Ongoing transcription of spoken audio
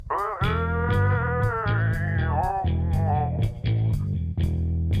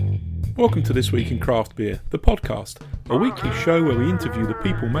Welcome to This Week in Craft Beer, the podcast, a weekly show where we interview the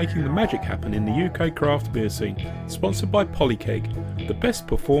people making the magic happen in the UK craft beer scene, sponsored by Polykeg, the best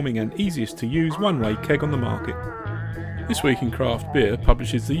performing and easiest to use one-way keg on the market. This Week in Craft Beer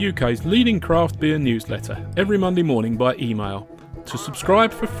publishes the UK's leading craft beer newsletter every Monday morning by email. To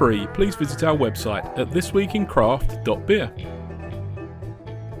subscribe for free, please visit our website at thisweekincraft.beer.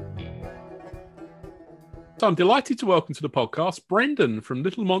 So I'm delighted to welcome to the podcast Brendan from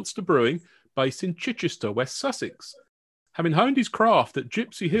Little Monster Brewing, based in Chichester, West Sussex. Having honed his craft at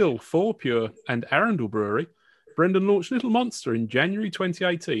Gypsy Hill, 4Pure and Arundel Brewery, Brendan launched Little Monster in January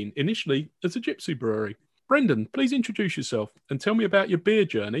 2018, initially as a Gypsy brewery. Brendan, please introduce yourself and tell me about your beer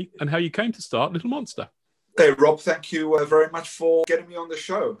journey and how you came to start Little Monster. Hey, Rob, thank you very much for getting me on the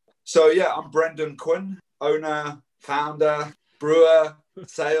show. So, yeah, I'm Brendan Quinn, owner, founder, brewer,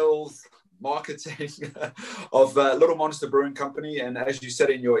 sales, marketing of Little Monster Brewing Company. And as you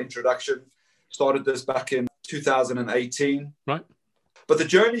said in your introduction, started this back in 2018. Right. But the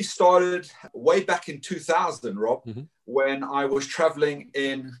journey started way back in 2000, Rob, when I was traveling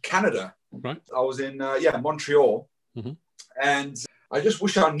in Canada. Right. I was in, Montreal. And I just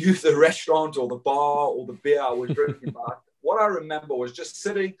wish I knew the restaurant or the bar or the beer I was drinking. But what I remember was just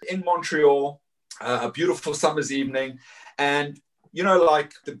sitting in Montreal, a beautiful summer's evening. And, you know,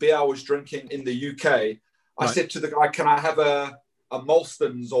 like the beer I was drinking in the UK, I said to the guy, can I have a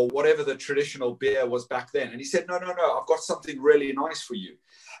Molson's or whatever the traditional beer was back then? And he said, no, I've got something really nice for you.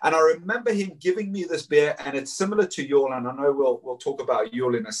 And I remember him giving me this beer, and it's similar to Yule, and I know we'll talk about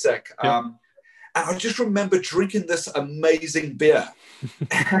Yule in a sec. Yeah. And I just remember drinking this amazing beer.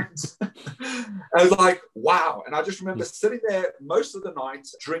 And I was like, wow. And I just remember sitting there most of the night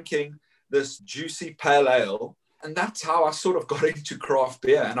drinking this juicy pale ale. And that's how I sort of got into craft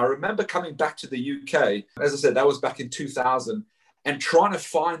beer. And I remember coming back to the UK, as I said, that was back in 2000, and trying to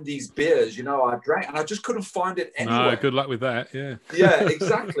find these beers, you know, I drank, and I just couldn't find it anywhere. No, good luck with that, yeah. Yeah,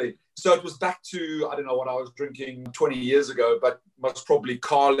 exactly. So it was back to, I don't know what I was drinking 20 years ago, but most probably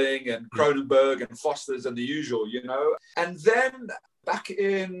Carling and Kronenberg and Foster's and the usual, you know. And then back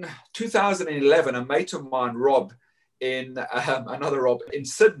in 2011, a mate of mine, Rob, another Rob in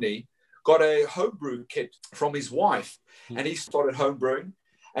Sydney, got a homebrew kit from his wife, and he started homebrewing.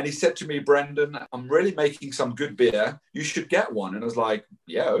 And he said to me, Brendan, I'm really making some good beer. You should get one. And I was like,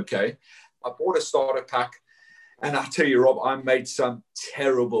 yeah, okay. I bought a starter pack. And I tell you, Rob, I made some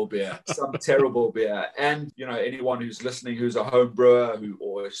terrible beer. And, you know, anyone who's listening who's a home brewer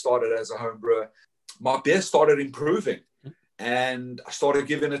or started as a home brewer, my beer started improving. And I started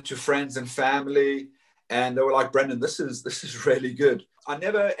giving it to friends and family. And they were like, Brendan, this is really good. I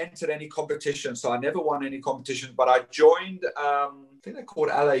never entered any competition, so I never won any competition. But I joined, I think they're called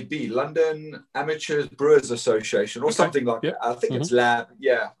LAB, London Amateur Brewers Association, or something like that. I think it's LAB.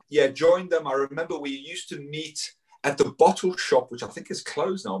 Yeah, joined them. I remember we used to meet at the bottle shop, which I think is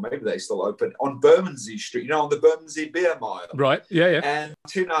closed now. Maybe they still open, on Bermondsey Street, you know, on the Bermondsey Beer Mile. Right, yeah. And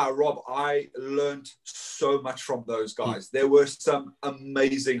till now, Rob, I learned so much from those guys. There were some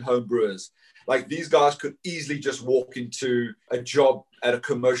amazing home brewers. Like, these guys could easily just walk into a job at a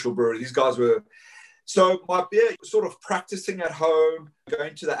commercial brewery. These guys were... So my beer, sort of practicing at home,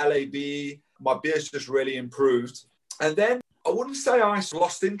 going to the LAB, my beer's just really improved. And then I wouldn't say I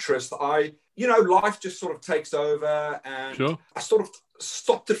lost interest. Life just sort of takes over, and I sort of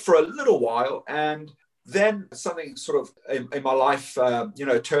stopped it for a little while. And then something sort of in my life,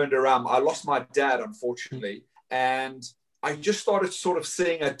 turned around. I lost my dad, unfortunately. And I just started sort of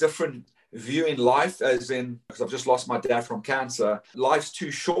seeing a different viewing life, as in, because I've just lost my dad from cancer. Life's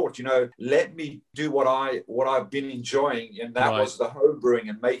too short, you know. Let me do what I've been enjoying, and that was the home brewing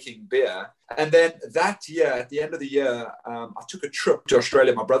and making beer. And then that year, at the end of the year, I took a trip to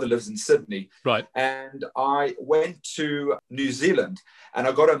Australia. My brother lives in Sydney, right? And I went to New Zealand, and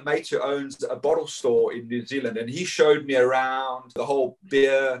I got a mate who owns a bottle store in New Zealand, and he showed me around the whole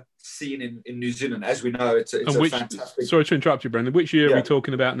beer scene in New Zealand. As we know, it's fantastic. Sorry to interrupt you, Brendan. Which year are we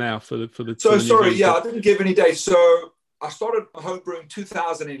talking about now for the? I didn't give any dates. So I started homebrewing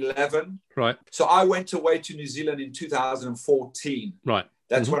 2011. Right. So I went away to New Zealand in 2014. Right.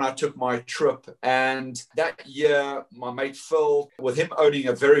 That's when I took my trip. And that year, my mate Phil, with him owning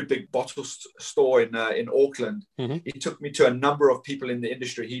a very big bottle store in Auckland, he took me to a number of people in the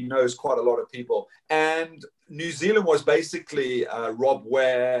industry. He knows quite a lot of people. And New Zealand was basically, Rob,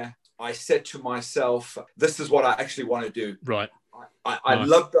 where I said to myself, this is what I actually want to do. Right. I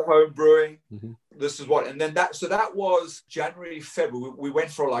love the home brewing. This is what, and then that was January, February. We went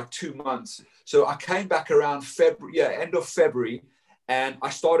for like 2 months. So I came back around end of February, and I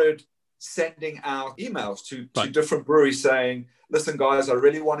started sending out emails to Right. different breweries saying, listen, guys, I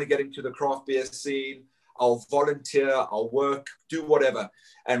really want to get into the craft beer scene. I'll volunteer, I'll work, do whatever.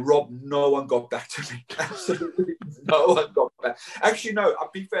 And Rob, no one got back to me. Absolutely no one got back. Actually, no, I'll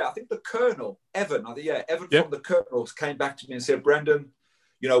be fair. I think the Colonel, Evan from the Colonels came back to me and said, Brendan,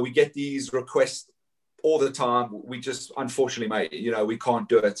 we get these requests all the time. We just, unfortunately, mate, we can't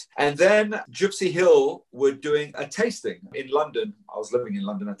do it. And then Gypsy Hill were doing a tasting in London. I was living in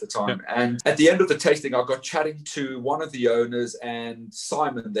London at the time. Yeah. And at the end of the tasting, I got chatting to one of the owners and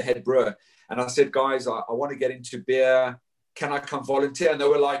Simon, the head brewer. And I said, guys, I want to get into beer. Can I come volunteer? And they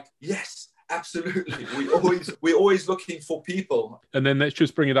were like, yes, absolutely. We're always looking for people. And then let's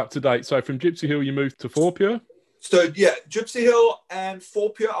just bring it up to date. So from Gypsy Hill, you moved to Four Pure? So yeah, Gypsy Hill and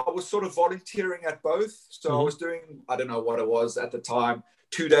Four Pure, I was sort of volunteering at both. So I was doing, I don't know what it was at the time,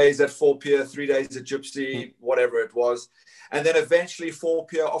 2 days at Four Pure, 3 days at Gypsy, whatever it was. And then eventually Four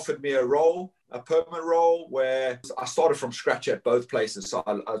Pure offered me a permanent role where I started from scratch at both places. So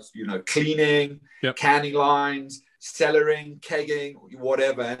I was, cleaning, canning lines, cellaring, kegging,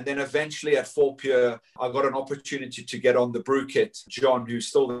 whatever. And then eventually at Four Pure, I got an opportunity to get on the brew kit. John, who's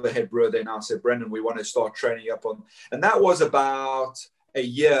still the head brewer there now, said, Brendan, we want to start training up on. And that was about a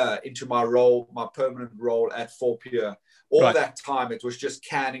year into my permanent role at Four Pure. All that time, it was just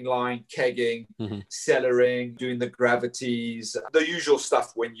canning line, kegging, cellaring, doing the gravities, the usual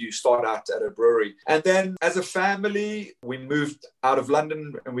stuff when you start out at a brewery. And then as a family, we moved out of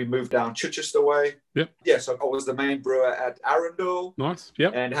London and we moved down Chichester way. Yep. Yeah, so I was the main brewer at Arundel. Nice.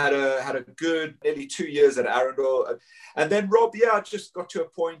 Yep. And had a good nearly 2 years at Arundel. And then Rob, I just got to a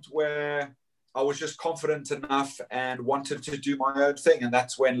point where I was just confident enough and wanted to do my own thing. And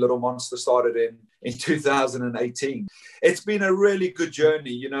that's when Little Monster started in 2018. It's been a really good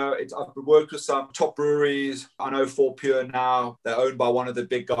journey. I've worked with some top breweries. I know Four Pure now, they're owned by one of the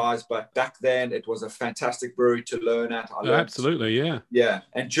big guys, but back then it was a fantastic brewery to learn at. Absolutely, yeah. Yeah,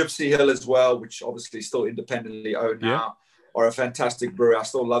 and Gypsy Hill as well, which obviously still independently owned now. Are a fantastic brewery. I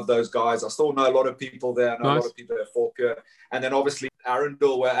still love those guys. I still know a lot of people there. I know a lot of people at Four Pure. And then obviously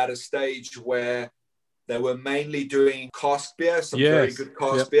Arundel were at a stage where they were mainly doing cask beer, some very good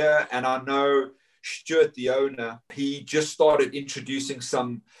cask beer. And I know Stuart, the owner, he just started introducing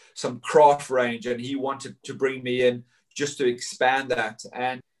some craft range, and he wanted to bring me in just to expand that.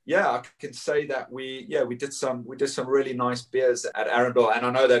 And I can say that we did some really nice beers at Arundel, and I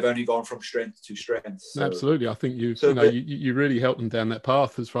know they've only gone from strength to strength. So. Absolutely, I think you really helped them down that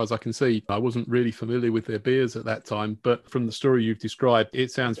path. As far as I can see, I wasn't really familiar with their beers at that time, but from the story you've described,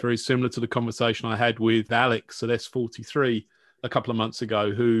 it sounds very similar to the conversation I had with Alex at S43 a couple of months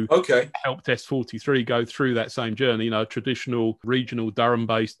ago, who helped S43 go through that same journey. A traditional regional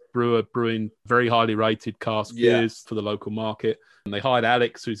Durham-based brewer brewing very highly rated cask beers for the local market. And they hired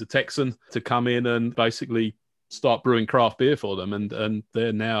Alex, who's a Texan, to come in and basically start brewing craft beer for them. And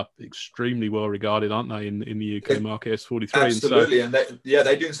they're now extremely well regarded, aren't they, in the UK market, S43? Absolutely. And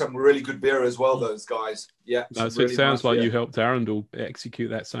they're doing some really good beer as well, those guys. Yeah. So it sounds like you helped Arundel execute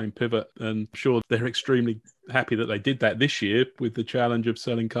that same pivot. And I'm sure they're extremely happy that they did that this year with the challenge of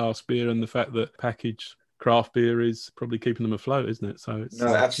selling cask beer and the fact that packaged craft beer is probably keeping them afloat, isn't it? So it's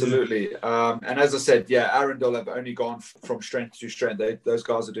absolutely. And as I said, Arundel have only gone from strength to strength. Those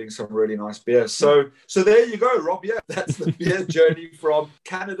guys are doing some really nice beer. So there you go, Rob. Yeah, that's the beer journey from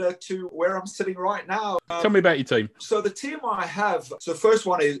Canada to where I'm sitting right now. Tell me about your team. So the team I have. So first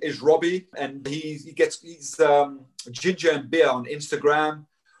one is Robbie, and he's Ginger and Beer on Instagram.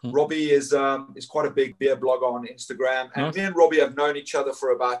 Robbie is quite a big beer blogger on Instagram. And me and Robbie have known each other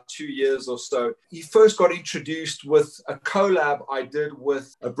for about 2 years or so. He first got introduced with a collab I did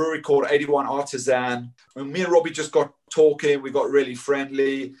with a brewery called 81 Artisan. And me and Robbie just got talking. We got really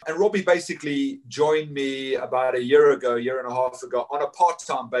friendly. And Robbie basically joined me about a year and a half ago on a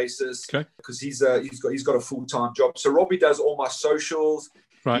part-time basis because he's got a full-time job. So Robbie does all my socials.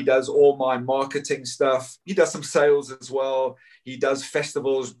 Right. He does all my marketing stuff. He does some sales as well. He does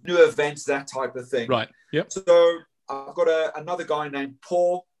festivals, new events, that type of thing. Right. Yep. So I've got another guy named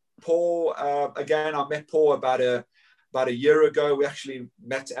Paul. Paul, again, I met Paul about a year ago. We actually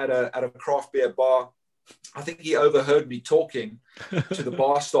met at a craft beer bar. I think he overheard me talking to the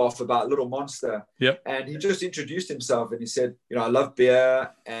bar staff about Little Monster. Yep. And he just introduced himself and he said, I love beer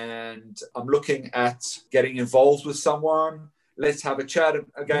and I'm looking at getting involved with someone. Let's have a chat. And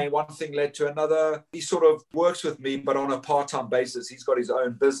again, one thing led to another. He sort of works with me, but on a part-time basis. He's got his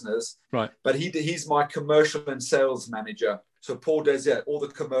own business. Right. But he's my commercial and sales manager. So Paul does all the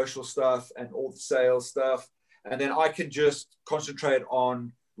commercial stuff and all the sales stuff. And then I can just concentrate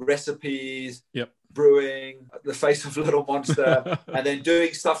on recipes, brewing, the face of Little Monster, and then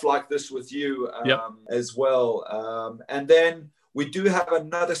doing stuff like this with you as well. And then we do have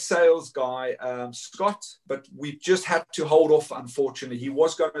another sales guy, Scott, but we just had to hold off, unfortunately. He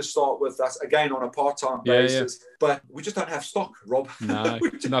was going to start with us, again, on a part-time basis, but we just don't have stock, Rob. No,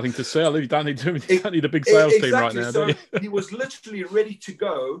 nothing to sell. You don't need a big sales team right now, do you? He was literally ready to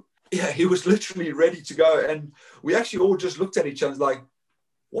go. Yeah, he was literally ready to go. And we actually all just looked at each other like,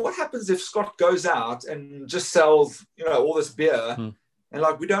 what happens if Scott goes out and just sells, all this beer and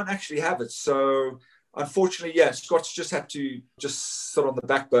like we don't actually have it? So unfortunately, Scott's just had to just sit on the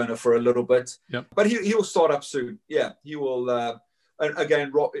back burner for a little bit. Yep. But he will start up soon. Yeah, he will. And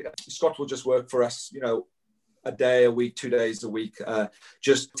again, Scott will just work for us, a day a week, 2 days a week,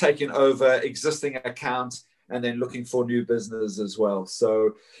 just taking over existing accounts and then looking for new business as well.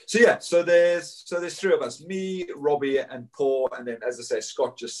 So there's three of us, me, Robbie, and Paul, and then as I say,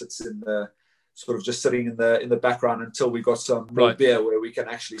 Scott just sits in the sort of just sitting in the background until we got some more beer where we can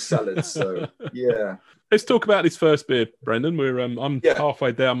actually sell it. So yeah. Let's talk about this first beer, Brendan. I'm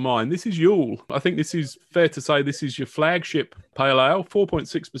halfway down mine. This is Yule. I think this is fair to say this is your flagship pale ale,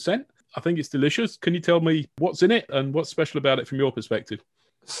 4.6%. I think it's delicious. Can you tell me what's in it and what's special about it from your perspective?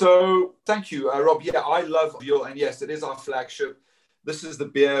 So thank you, Rob. Yeah, I love Yule, and yes, it is our flagship. This is the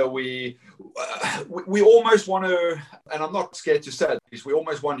beer we almost want to, and I'm not scared to say this, we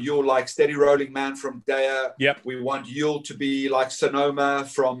almost want Yule like Steady Rolling Man from Daya. Yep. We want Yule to be like Sonoma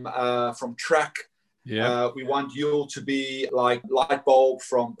from Track. Yeah. We want Yule to be like Light Bulb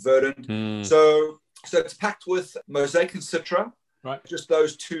from Verdant. So it's packed with Mosaic and Citra. Right. Just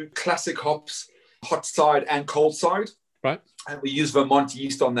those two classic hops, hot side and cold side. Right. And we use Vermont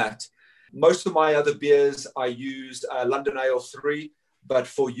yeast on that. Most of my other beers, I use London Ale 3, but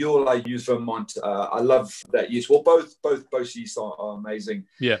for Yule, I use Vermont. I love that yeast. Well, both yeasts are amazing.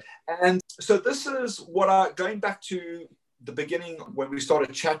 Yeah. And so this is going back to the beginning when we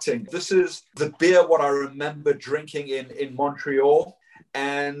started chatting, this is the beer what I remember drinking in Montreal.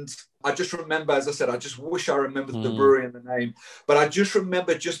 And I just remember, as I said, I just wish I remembered the brewery and the name, but I just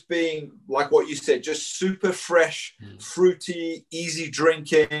remember just being like what you said, just super fresh, fruity, easy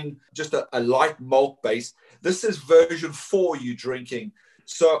drinking, just a light malt base. This is version 4 you drinking.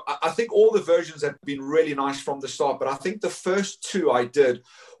 So I think all the versions have been really nice from the start, but I think the first 2 I did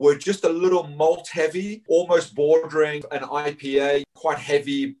were just a little malt heavy, almost bordering an IPA, quite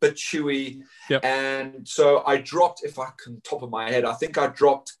heavy, bit chewy. Yep. And so I dropped, if I can top of my head, I think I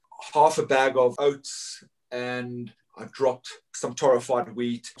dropped half a bag of oats and I dropped some torrefied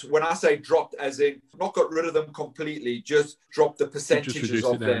wheat. When I say dropped, as in not got rid of them completely, just dropped the percentages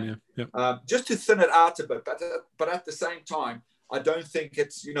of them, just to thin it out a bit. But at the same time, I don't think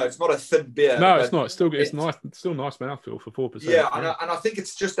it's, it's not a thin beer. No, it's not. It's nice. It's still nice mouthfeel for 4%. Yeah, and I think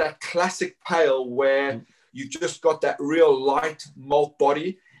it's just that classic pale where you've just got that real light malt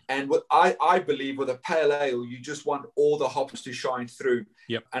body. And what I believe with a pale ale, you just want all the hops to shine through.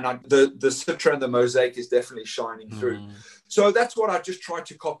 Yep. And the Citra and the Mosaic is definitely shining through. So that's what I just tried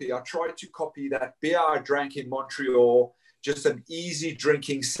to copy. I tried to copy that beer I drank in Montreal, just an easy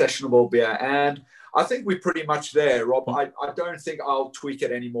drinking, sessionable beer. And I think we're pretty much there, Rob. I don't think I'll tweak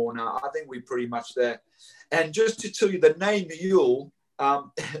it anymore now. I think we're pretty much there. And just to tell you, the name Yule, I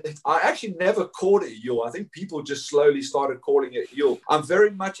actually never called it Yule. I think people just slowly started calling it Yule. I'm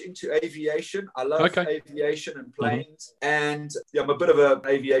very much into aviation. I love aviation and planes. And I'm a bit of an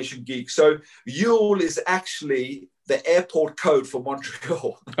aviation geek. So Yule is actually the airport code for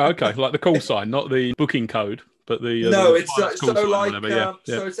Montreal. Okay, like the call sign, not the booking code. But no, it's so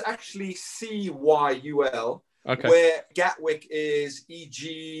it's actually CYUL, where Gatwick is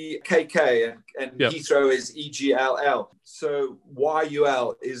EGKK and Heathrow is EGLL. So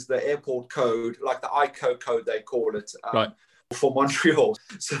YUL is the airport code, like the ICO code they call it. For Montreal.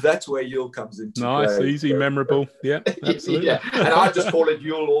 So that's where Yule comes into nice, play. Easy, memorable. Yeah, absolutely. And I just call it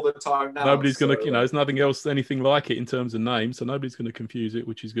Yule all the time now. Nobody's going to, there's nothing else, anything like it in terms of name, so nobody's going to confuse it,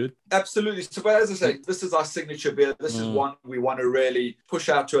 which is good. Absolutely. So, but as I say, this is our signature beer. This is one we want to really push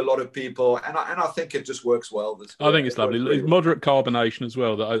out to a lot of people, and I think it just works well. I think it's lovely. It's moderate carbonation as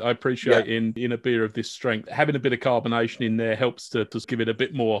well that I appreciate in a beer of this strength. Having a bit of carbonation in there helps to just give it a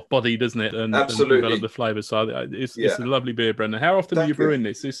bit more body, doesn't it? And develop the flavour. So it's a lovely beer, Brendan. How often are you brewing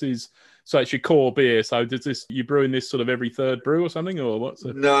this? So it's your core beer. So you brewing this sort of every third brew or something, or what's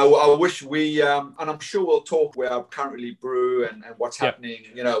it? No, I wish we, and I'm sure we'll talk where I currently brew and what's happening,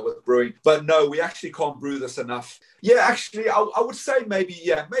 with brewing. But no, we actually can't brew this enough. Yeah, actually, I would say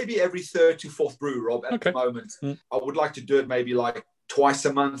maybe every third to fourth brew, Rob, at the moment. I would like to do it maybe like twice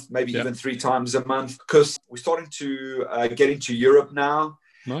a month, maybe even 3 times a month, because we're starting to get into Europe now.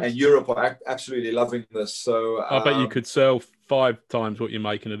 Nice. and Europe are absolutely loving this. So I bet you could sell 5 times what you're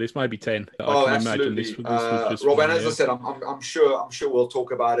making of this, maybe 10. Oh, I can absolutely. imagine this was just Rob, fun, and as I said, I'm sure we'll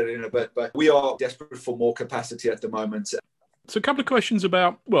talk about it in a bit, but we are desperate for more capacity at the moment. So a couple of questions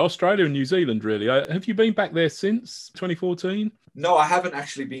about, well, Australia and New Zealand, really. Have you been back there since 2014? No, I haven't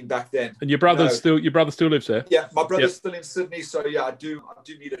actually been back then. And your brother still lives there? Yeah, my brother's still in Sydney, so yeah, I do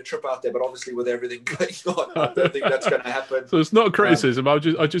need a trip out there, but obviously with everything going on, I don't think that's going to happen. So it's not a criticism. I'm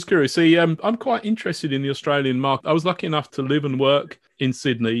just curious. See, I'm quite interested in the Australian market. I was lucky enough to live and work in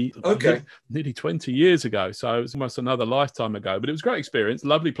Sydney nearly 20 years ago, so it was almost another lifetime ago. But it was a great experience,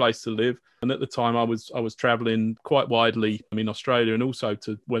 lovely place to live. And at the time, I was travelling quite widely in Australia and also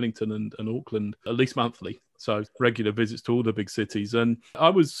to Wellington and Auckland, at least monthly. So regular visits to all the big cities. And I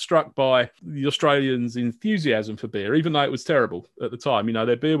was struck by the Australians' enthusiasm for beer, even though it was terrible at the time.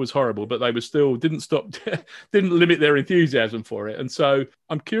 Their beer was horrible, but they were still didn't limit their enthusiasm for it. And so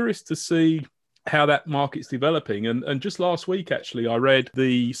I'm curious to see how that market's developing. And just last week, actually, I read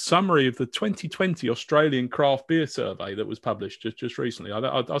the summary of the 2020 Australian Craft Beer Survey that was published just recently.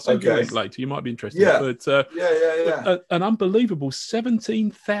 I'll send you a link later. You might be interested. Yeah. But an unbelievable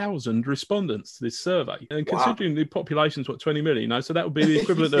 17,000 respondents to this survey. And considering the population's, 20 million, so that would be the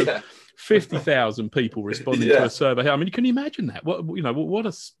equivalent of 50,000 people responding to a survey. I mean, can you imagine that? What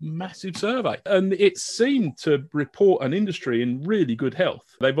a massive survey. And it seemed to report an industry in really good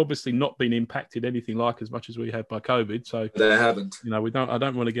health. They've obviously not been impacted anything like as much as we have by COVID. So they haven't. I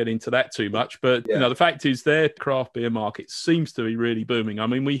don't want to get into that too much, but the fact is their craft beer market seems to be really booming. I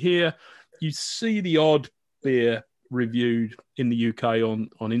mean, you see the odd beer reviewed in the UK on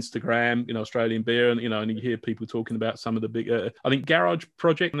Instagram, Australian beer, and and you hear people talking about some of the bigger. I think Garage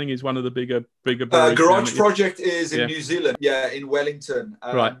Project, is one of the bigger breweries. Garage Project is in New Zealand, in Wellington.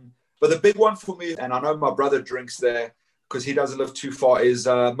 Right. But the big one for me, and I know my brother drinks there because he doesn't live too far, is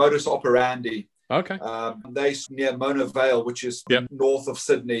Modus Operandi. Okay. They're near Mona Vale, which is north of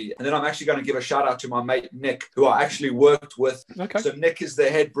Sydney. And then I'm actually going to give a shout out to my mate Nick, who I actually worked with. Okay. So Nick is the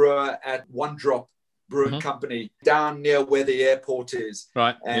head brewer at One Drop Brewing Company down near where the airport is.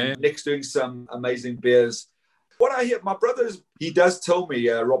 Right. And Nick's doing some amazing beers. What I hear, my brother's, he does tell me,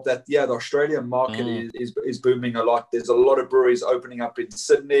 Rob, that the Australian market is booming a lot. There's a lot of breweries opening up in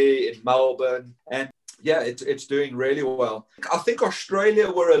Sydney, in Melbourne, and it's doing really well. I think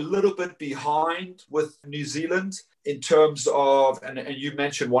Australia were a little bit behind with New Zealand in terms of, and you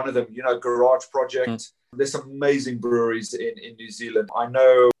mentioned one of them, Garage Project. There's some amazing breweries in New Zealand. I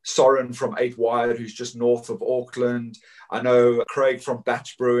know Soren from 8 Wired, who's just north of Auckland. I know Craig from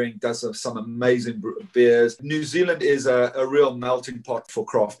Batch Brewing does some amazing beers. New Zealand is a real melting pot for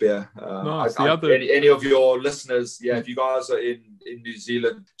craft beer. Nice. Any of your listeners, if you guys are in New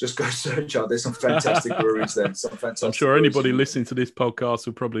Zealand, just go search out. There's some fantastic breweries there. I'm sure anybody listening to this podcast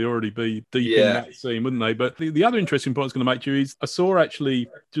will probably already be deep in that scene, wouldn't they? But the other interesting point I was going to make to you is I saw actually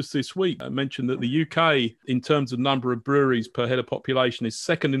just this week, I mentioned that the UK, in terms of number of breweries per head of population, is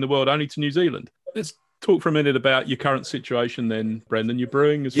second in the world only to New Zealand. Let's talk for a minute about your current situation then, Brendan. You're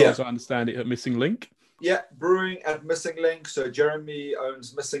brewing, as far as I understand it, at Missing Link. Yeah, brewing at Missing Link. So Jeremy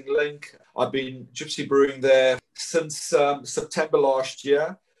owns Missing Link. I've been gypsy brewing there since September last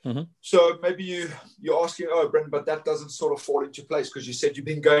year. Mm-hmm. So maybe you're asking, Brendan, but that doesn't sort of fall into place because you said you've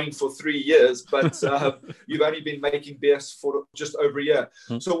been going for 3 years, but you've only been making beers for just over a year.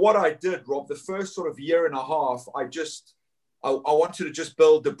 Mm-hmm. So what I did, Rob, the first sort of year and a half, I wanted to just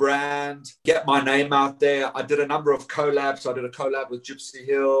build the brand, get my name out there. I did a number of collabs. I did a collab with Gypsy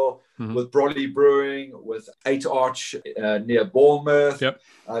Hill, with Brolly Brewing, with 8 Arch near Bournemouth. Yep.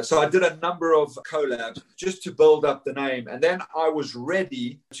 So I did a number of collabs just to build up the name. And then I was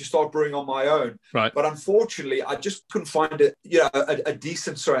ready to start brewing on my own. Right. But unfortunately, I just couldn't find a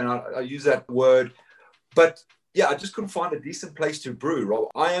decent, sorry, and I use that word, but I just couldn't find a decent place to brew, Rob.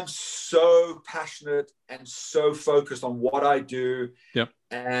 I am so passionate and so focused on what I do. Yep.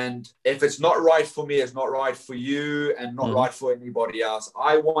 And if it's not right for me, it's not right for you and not right for anybody else.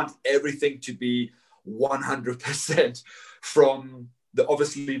 I want everything to be 100% from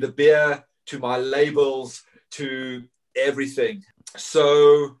obviously the beer to my labels to everything.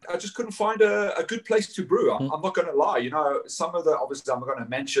 So I just couldn't find a good place to brew. I'm not going to lie. Some of the, obviously I'm not going to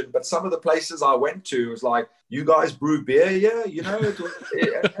mention, but some of the places I went to was like, you guys brew beer?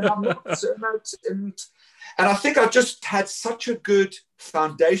 And I'm not, and I think I just had such a good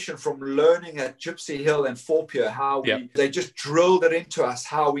foundation from learning at Gypsy Hill and Four Pure, how they just drilled it into us,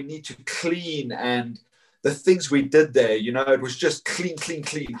 how we need to clean and the things we did there, it was just clean,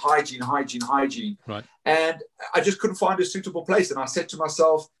 hygiene. Right. And I just couldn't find a suitable place. And I said to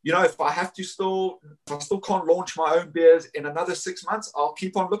myself, if I still can't launch my own beers in another 6 months, I'll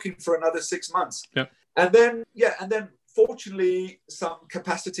keep on looking for another 6 months. Yep. And then fortunately, some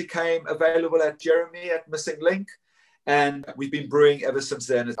capacity came available at Jeremy at Missing Link. And we've been brewing ever since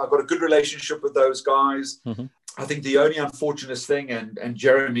then. I've got a good relationship with those guys. Mm-hmm. I think the only unfortunate thing, and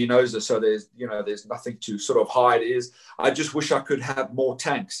Jeremy knows this, so there's nothing to sort of hide, is I just wish I could have more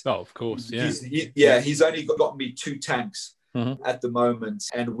tanks. Oh, of course, yeah. He's only got me 2 tanks at the moment,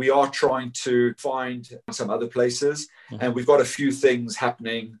 and we are trying to find some other places, and we've got a few things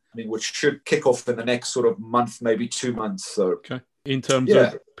happening, which should kick off in the next sort of month, maybe 2 months. So. Okay. In terms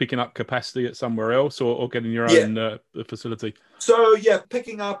of picking up capacity at somewhere else or getting your own facility? So,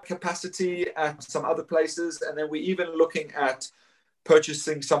 picking up capacity at some other places. And then we're even looking at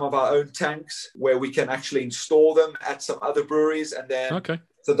purchasing some of our own tanks where we can actually install them at some other breweries. And then,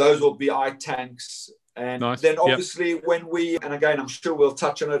 so those will be our tanks. And then obviously when and again, I'm sure we'll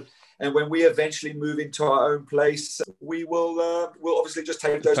touch on it, and when we eventually move into our own place, we will we'll obviously just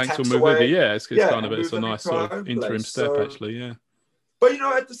take those tanks will move away. It's kind of it's a nice sort of interim step, actually, But,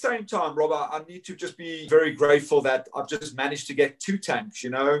 at the same time, Rob, I need to just be very grateful that I've just managed to get 2 tanks,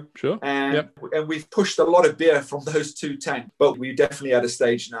 Sure. And we've pushed a lot of beer from those 2 tanks. But we're definitely at a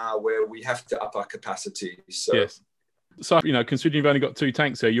stage now where we have to up our capacity. So. Yes. So, considering you've only got 2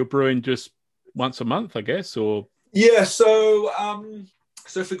 tanks there, you're brewing just once a month, I guess, or? Yeah, so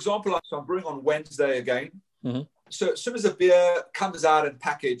for example, I'm brewing on Wednesday again. Mm-hmm. So as soon as the beer comes out and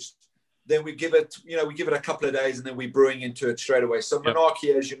packaged, then we give it a couple of days, and then we're brewing into it straight away. So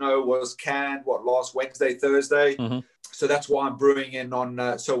Monarchy, as you know, was canned, last Wednesday, Thursday. Mm-hmm. So that's why I'm brewing in on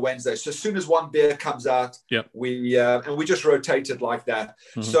Wednesday. So as soon as one beer comes out, we just rotate it like that.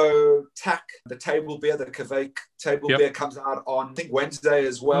 Mm-hmm. So TAC, the table beer, the Kvik table beer comes out on, I think, Wednesday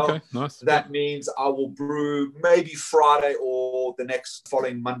as well. Okay, nice. That means I will brew maybe Friday or the next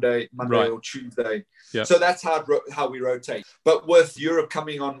following Monday or Tuesday. Yep. So that's how we rotate. But with Europe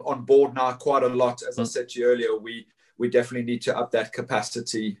coming on board now quite a lot, as I said to you earlier, we definitely need to up that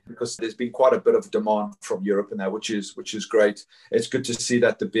capacity because there's been quite a bit of demand from Europe and that, which is great. It's good to see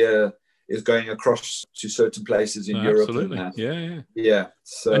that the beer is going across to certain places in Europe. Absolutely. And that. Yeah.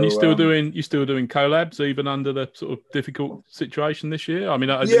 So, and you're still doing collabs even under the sort of difficult situation this year? I mean,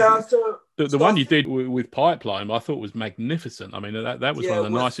 the one you did with Pipeline, I thought was magnificent. I mean, that was one of the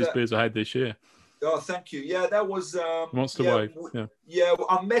nicest beers I had this year. Oh, thank you. Yeah, that was Monster Wave. Yeah,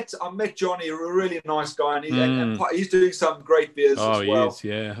 I met Johnny, a really nice guy, and he's doing some great beers as well. Oh, he is.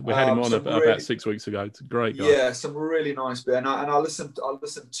 Yeah, we had him on about 6 weeks ago. It's a great guy. Yeah, some really nice beer, and I listened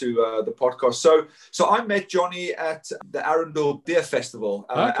to the podcast. So I met Johnny at the Arundel Beer Festival.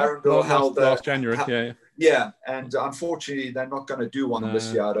 Arundel held last January. Yeah, and unfortunately, they're not going to do one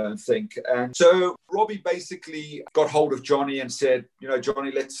this year, I don't think. And so Robbie basically got hold of Johnny and said,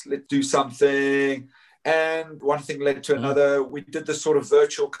 Johnny, let's do something. And one thing led to another. We did this sort of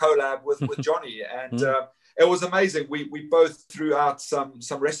virtual collab with Johnny, and it was amazing. We both threw out some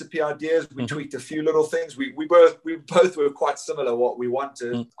recipe ideas. We tweaked a few little things. We both were quite similar what we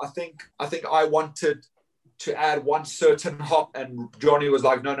wanted. I think I wanted to add one certain hop, and Johnny was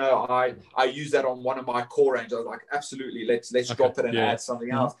like, no, I use that on one of my core range. I was like, absolutely, let's drop it and add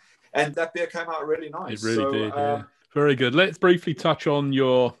something else. And that beer came out really nice. It really did, yeah. Very good. Let's briefly touch on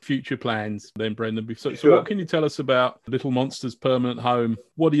your future plans then, Brendan. So what can you tell us about Little Monsters Permanent Home?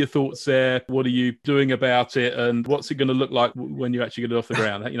 What are your thoughts there? What are you doing about it? And what's it going to look like when you actually get it off the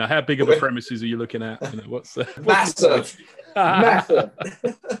ground? How big of a premises are you looking at? Massive. Massive.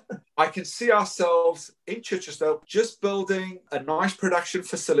 I can see ourselves in Chichester just building a nice production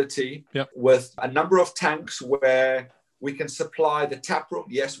facility with a number of tanks where we can supply the tap room.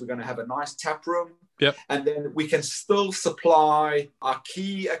 Yes, we're going to have a nice tap room. Yep. And then we can still supply our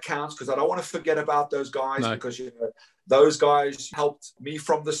key accounts, because I don't want to forget about those guys, because those guys helped me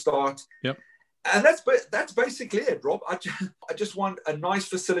from the start. Yep. And that's basically it, Rob. I just want a nice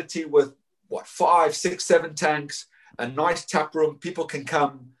facility with 5, 6, 7 tanks, a nice tap room. People can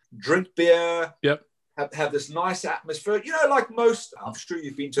come drink beer. Yep. Have this nice atmosphere, like most. I'm sure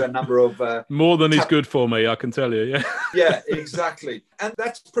you've been to a number of more than is good for me, I can tell you. Yeah, exactly. And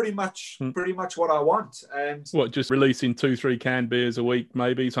that's pretty much what I want. And what, just releasing 2-3 canned beers a week,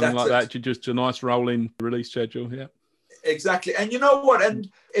 maybe something like that. Just a nice rolling release schedule. Yeah, exactly. And you know what? And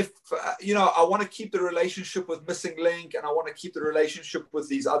if I want to keep the relationship with Missing Link, and I want to keep the relationship with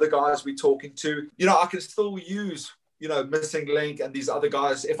these other guys we're talking to. I can still use Missing Link and these other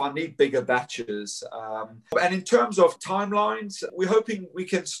guys if I need bigger batches. And in terms of timelines, we're hoping we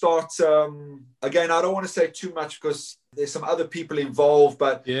can start, again, I don't want to say too much because there's some other people involved,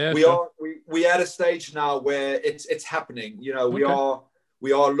 but we at a stage now where it's happening.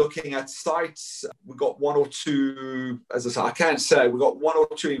 We are looking at sites. We've got one or two, as I say, I can't say, we've got one or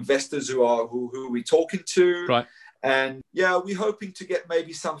two investors who we're talking to. Right. And we're hoping to get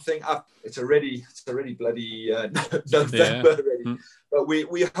maybe something up. It's already bloody November already. But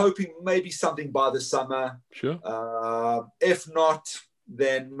we're hoping maybe something by the summer. Sure. If not,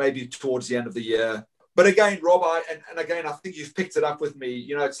 then maybe towards the end of the year. But again, Rob, and again, I think you've picked it up with me.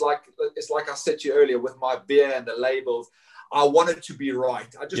 It's like I said to you earlier with my beer and the labels. I want it to be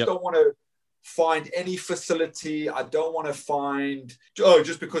right. I just don't want to find any facility. I don't want to find,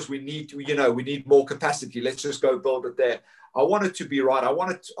 just because we need more capacity, let's just go build it there. I want it to be right. I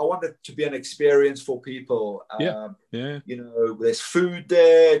want it to be an experience for people. There's food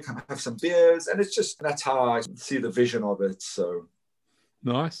there, come have some beers, and that's how I see the vision of it. So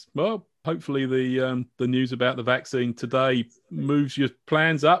nice. Well, hopefully the news about the vaccine today moves your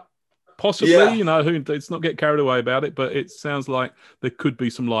plans up. Possibly, let's not get carried away about it, but it sounds like there could be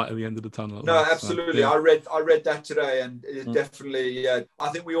some light at the end of the tunnel. No, absolutely. So, I read that today, and it definitely. I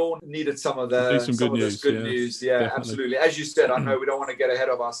think we all needed some of this good news. Yeah, definitely. Absolutely. As you said, I know we don't want to get ahead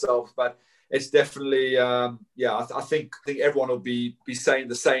of ourselves, but it's definitely. I think everyone will be saying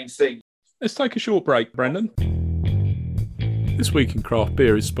the same thing. Let's take a short break, Brendan. This Week in Craft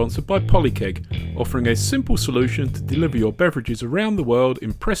Beer is sponsored by Polykeg, offering a simple solution to deliver your beverages around the world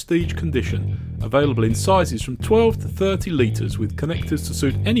in prestige condition. Available in sizes from 12 to 30 litres with connectors to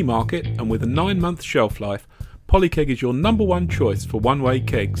suit any market and with a 9-month shelf life, Polykeg is your number one choice for one-way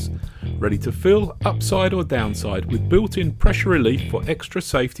kegs. Ready to fill, upside or downside, with built-in pressure relief for extra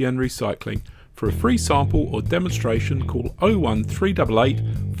safety and recycling. For a free sample or demonstration, call 01388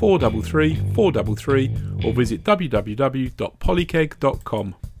 433 433 or visit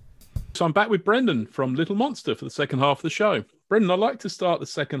www.polykeg.com. So I'm back with Brendan from Little Monster for the second half of the show. Brendan, I'd like to start the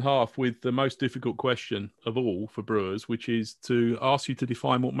second half with the most difficult question of all for brewers, which is to ask you to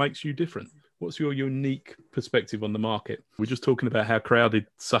define what makes you different. What's your unique perspective on the market? We're just talking about how crowded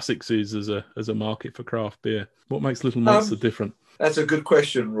Sussex is as a market for craft beer. What makes Little Monster different? That's a good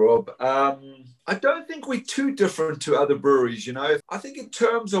question, Rob. I don't think we're too different to other breweries, I think in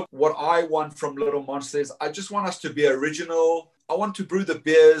terms of what I want from Little Monsters, I just want us to be original. I want to brew the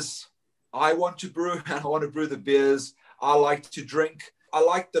beers I want to brew, and I want to brew the beers I like to drink. I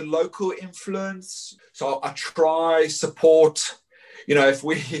like the local influence. So I try, support, if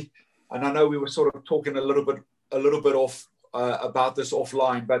we, and I know we were sort of talking a little bit off about this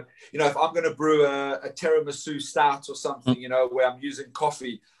offline, but if I'm going to brew a tiramisu stout or something, where I'm using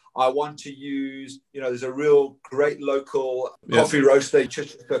coffee, I want to use, there's a real great local coffee roaster in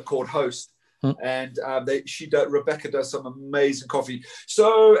Chichester called Host, and Rebecca does some amazing coffee.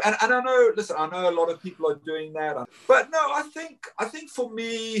 So, and I know a lot of people are doing that, but no, I think for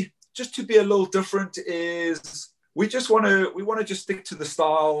me, just to be a little different is we want to just stick to the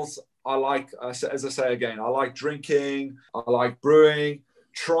styles I like. As I say again, I like drinking, I like brewing,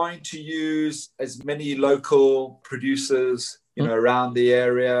 trying to use as many local producers around the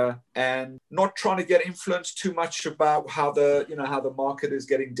area, and not trying to get influenced too much about how the market is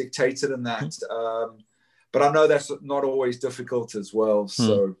getting dictated and that. But I know that's not always difficult as well.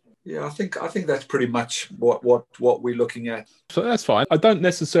 So yeah, I think that's pretty much what we're looking at. So that's fine. I don't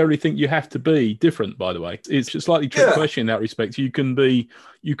necessarily think you have to be different, by the way. It's a slightly tricky question in that respect. You can be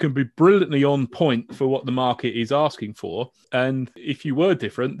brilliantly on point for what the market is asking for. And if you were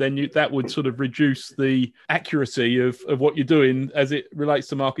different, then that would sort of reduce the accuracy of what you're doing as it relates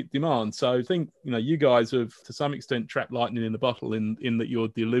to market demand. So I think, you guys have to some extent trapped lightning in the bottle in that you're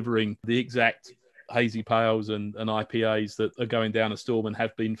delivering the exact hazy pales and IPAs that are going down a storm and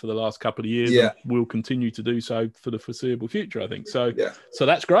have been for the last couple of years and will continue to do so for the foreseeable future, I think. So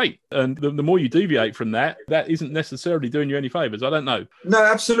that's great. And the more you deviate from that isn't necessarily doing you any favours. I don't know. No,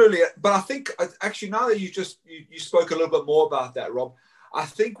 absolutely. But I think actually now that you spoke a little bit more about that, Rob, I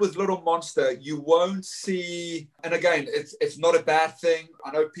think with Little Monster, you won't see, and again, it's not a bad thing.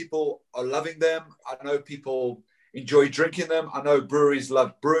 I know people are loving them. I know people enjoy drinking them. I know breweries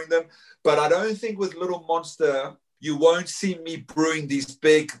love brewing them, but I don't think with Little Monster, you won't see me brewing these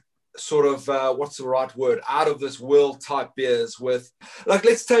big sort of, what's the right word, out of this world type beers with, like,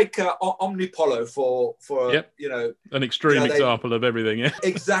 let's take Omnipollo for an extreme example of everything. Yeah,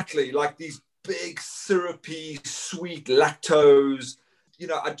 exactly. Like these big syrupy, sweet lactose, you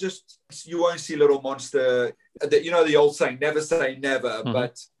won't see Little Monster, the old saying, never say never,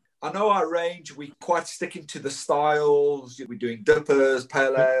 but I know our range, we quite sticking to the styles. We're doing dippers,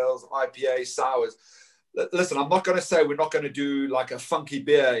 pale ales, IPA, sours. Listen, I'm not going to say we're not going to do like a funky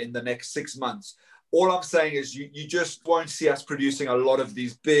beer in the next 6 months. All I'm saying is you just won't see us producing a lot of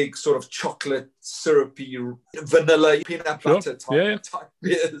these big sort of chocolate, syrupy, vanilla, peanut butter type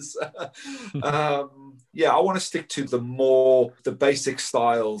beers. I want to stick to the basic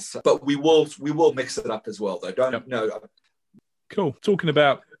styles, but we will mix it up as well, though. Don't know. Cool. Talking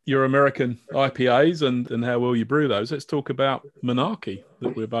about your American IPAs and how well you brew those, let's talk about Monarchy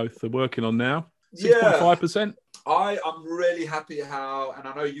that we're both working on now. 6.5%. I'm really happy how, and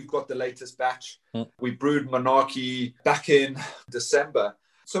I know you've got the latest batch. We brewed Monarchy back in December.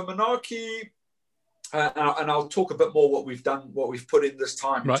 So Monarchy, and I'll talk a bit more what we've put in this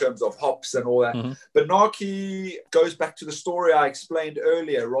time in terms of hops and all that. Monarchy goes back to the story I explained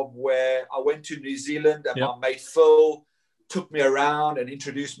earlier, Rob, where I went to New Zealand and my mate Phil took me around and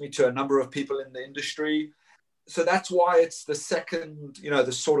introduced me to a number of people in the industry. So that's why it's the second,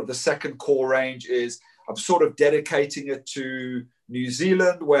 the second core range is I'm sort of dedicating it to New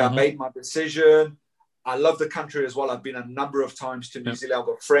Zealand, where I made my decision. I love the country as well. I've been a number of times to New Zealand. I've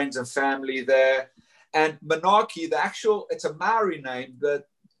got friends and family there. And Monarchy, it's a Maori name. The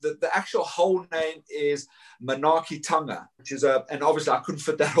actual whole name is Monarchy Tanga, which is and obviously I couldn't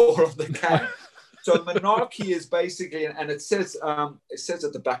fit that all on the can. So Monarchy is basically, and it says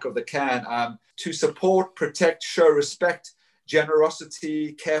at the back of the can, to support, protect, show respect,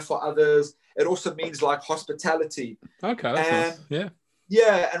 generosity, care for others. It also means like hospitality. Okay, that's nice. Yeah.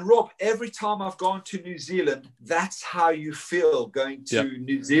 Yeah, and Rob, every time I've gone to New Zealand, that's how you feel going to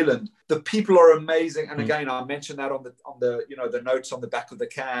New Zealand. The people are amazing, and again, I mentioned that on the notes on the back of the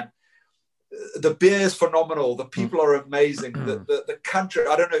can. The beer is phenomenal. The people are amazing. The country.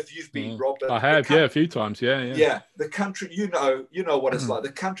 I don't know if you've been, Rob. But I have, a few times. Yeah. The country. You know what it's like.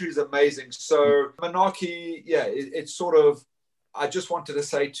 The country is amazing. So Monarchy, it's sort of. I just wanted to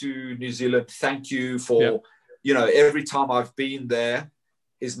say to New Zealand, thank you for, every time I've been there,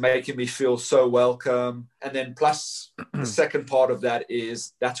 is making me feel so welcome. And then plus the second part of that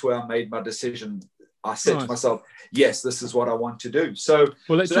is that's where I made my decision. I said to myself, yes, this is what I want to do. So,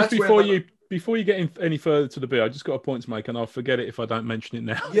 before you get any further to the beer, I just got a point to make, and I'll forget it if I don't mention it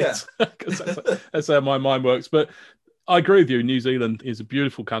now. Yeah, because that's how my mind works. But I agree with you. New Zealand is a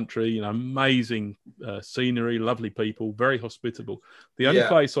beautiful country, amazing scenery, lovely people, very hospitable. The only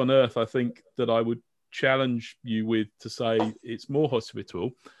place on earth I think that I would challenge you with to say it's more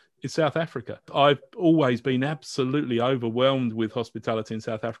hospitable is South Africa. I've always been absolutely overwhelmed with hospitality in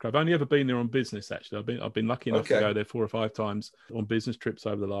South Africa. I've only ever been there on business, actually. I've been lucky enough to go there 4 or 5 times on business trips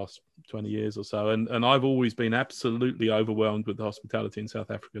over the last 20 years or so. And I've always been absolutely overwhelmed with the hospitality in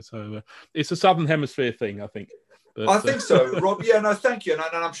South Africa. So it's a Southern Hemisphere thing, I think. But, I think so, Rob. Yeah, no, thank you. And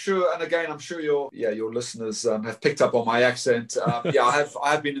I'm sure, and again, I'm sure your listeners have picked up on my accent. I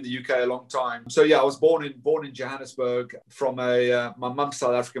have been in the UK a long time. So I was born in Johannesburg from my mum's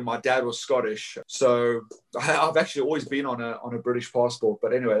South African, my dad was Scottish. So I've actually always been on a British passport.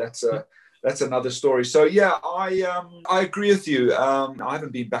 But anyway, that's another story. So I agree with you. I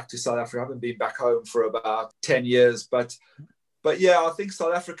haven't been back to South Africa. I haven't been back home for about 10 years, but I think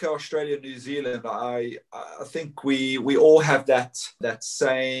South Africa, Australia, New Zealand, I think we all have that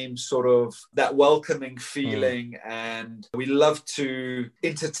same sort of that welcoming feeling, and we love to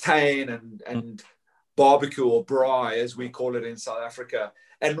entertain and barbecue or braai, as we call it in South Africa.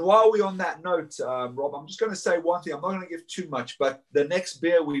 And while we're on that note, Rob, I'm just going to say one thing. I'm not going to give too much, but the next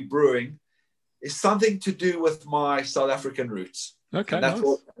beer we're brewing is something to do with my South African roots. Okay, and that's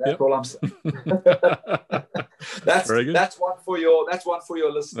nice. all I'm saying. That's one for your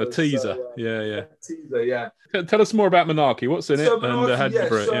listeners. A teaser. So, A teaser, yeah. Tell us more about Monarchy. What's in it? Monarchy, and how did you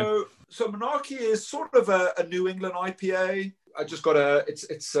brew it? So Monarchy is sort of a New England IPA. I just got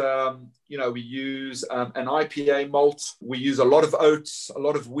we use an IPA malt. We use a lot of oats, a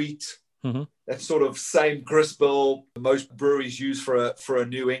lot of wheat. Mm-hmm. That sort of same grist bill most breweries use for a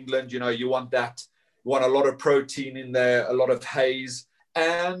New England. You want that. You want a lot of protein in there, a lot of haze.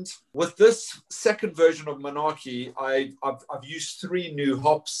 And with this second version of Monarchy, I've used 3 new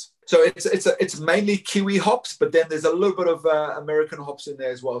hops. So it's mainly Kiwi hops, but then there's a little bit of American hops in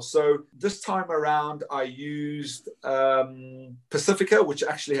there as well. So this time around, I used Pacifica, which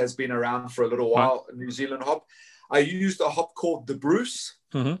actually has been around for a little while, a New Zealand hop. I used a hop called the Bruce.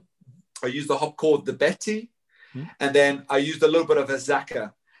 Mm-hmm. I used a hop called the Betty. Mm-hmm. And then I used a little bit of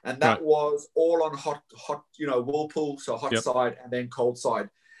Azaka. And that was all on hot, whirlpool, so hot side and then cold side.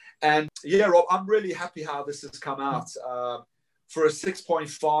 And Rob, I'm really happy how this has come out. For a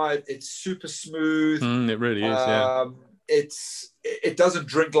 6.5, it's super smooth. It really is, it doesn't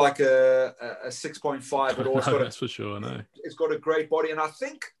drink like a 6.5 at all. It's got that's for sure. No, it's got a great body, and I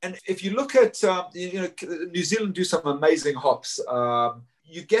think, and if you look at New Zealand do some amazing hops.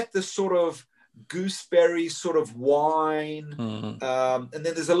 You get this sort of gooseberry sort of wine, and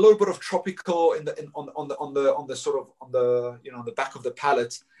then there's a little bit of tropical on the back of the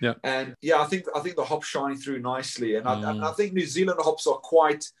palate. Yeah, and I think the hops shine through nicely, and I think New Zealand hops are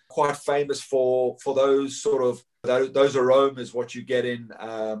quite famous for those sort of those aromas, what you get in,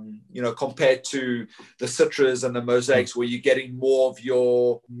 compared to the Citras and the Mosaics, where you're getting more of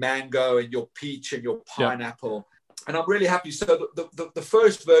your mango and your peach and your pineapple. And I'm really happy. So the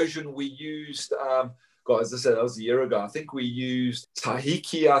first version we used, as I said, that was a year ago. I think we used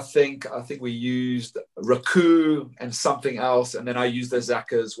Tahiki. I think we used Raku and something else, and then I used the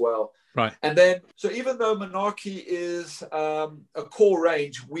Zaka as well. Right. And then, so even though Monarchy is a core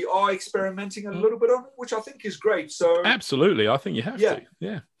range, we are experimenting a little bit on it, which I think is great. So absolutely, I think you have to.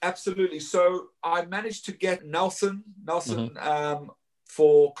 Yeah, absolutely. So I managed to get Nelson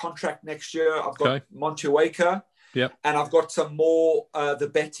for contract next year. I've got Motueka. Yeah, and I've got some more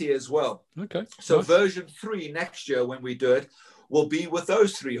the Betty as well. Okay. So version 3 next year when we do it will be with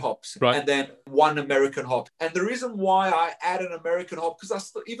those 3 hops, and then 1 American hop. And the reason why I add an American hop,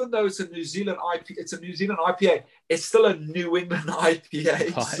 because even though it's a New Zealand IPA, it's still a New England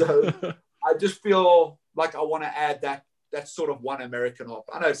IPA. So I just feel like I want to add that sort of 1 American hop.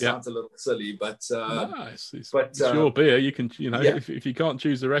 I know it sounds a little silly, but it's your beer. You can, if you can't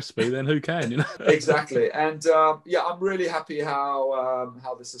choose the recipe, then who can? Exactly. And I'm really happy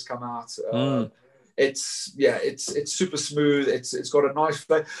how this has come out. It's super smooth. It's got a nice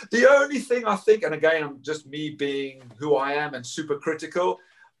flavor. The only thing I think, and again, I'm just me being who I am and super critical,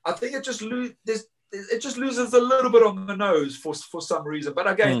 I think it just loses a little bit on the nose for some reason.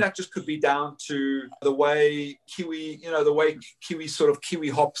 But again, that just could be down to the way Kiwi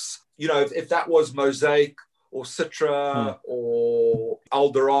hops, if that was Mosaic or Citra or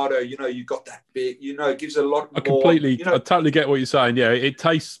Eldorado, you got that big, it gives a lot more. I totally get what you're saying. Yeah, it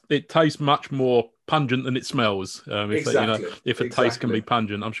tastes much more pungent than it smells. If a taste can be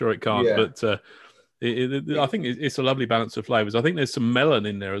pungent, I'm sure it can't. Yeah. But I think it's a lovely balance of flavors. I think there's some melon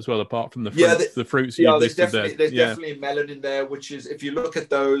in there as well, apart from the fruits you listed there. There's definitely melon in there, which is, if you look at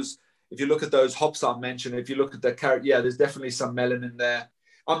those hops I mentioned, if you look at the carrot, there's definitely some melon in there.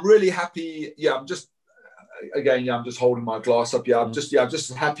 I'm really happy. I'm just holding my glass up. I'm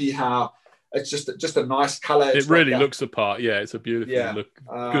just happy how it's just a nice color. It really looks the part. Yeah, it's a beautiful look,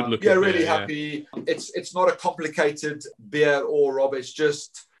 good looking. Yeah, really happy. It's not a complicated beer at all, Rob. It's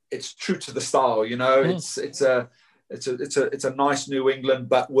true to the style, It's a nice New England,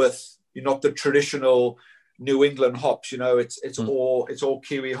 but with not the traditional New England hops. It's all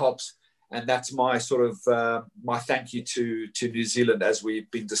Kiwi hops, and that's my sort of my thank you to New Zealand, as we've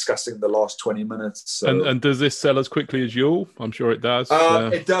been discussing the last 20 minutes. So. And does this sell as quickly as Yule? I'm sure it does.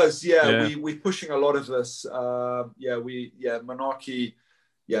 It does. Yeah. We're pushing a lot of this. Monarchy.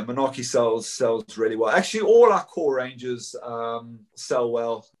 Yeah, Monarchy sells really well. Actually, all our core ranges sell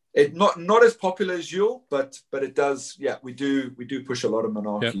well. It not as popular as Yule, but it does. Yeah, we do push a lot of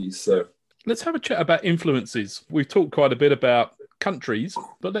Monarchies. Yep. So let's have a chat about influences. We've talked quite a bit about countries,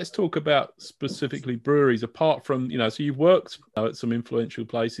 but let's talk about specifically breweries. Apart from so you've worked at some influential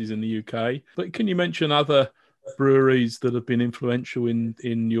places in the UK, but can you mention other breweries that have been influential in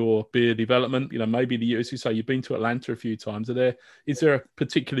your beer development? Maybe as you say, you've been to Atlanta a few times. Is there a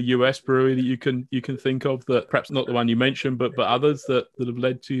particular US brewery that you can think of, that perhaps not the one you mentioned, but others that have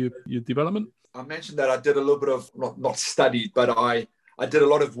led to your development? I mentioned that I did a little bit of not studied, but I did a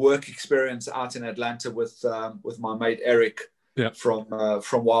lot of work experience out in Atlanta with my mate Eric. Yeah. From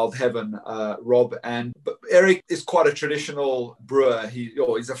Wild Heaven, Rob, but Eric is quite a traditional brewer.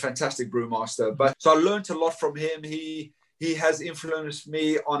 He's a fantastic brewmaster. But so I learned a lot from him. He has influenced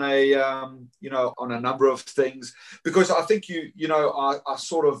me on a number of things, because I think our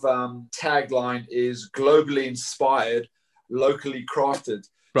sort of tagline is globally inspired, locally crafted.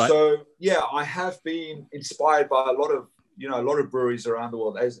 Right. So I have been inspired by a lot of breweries around the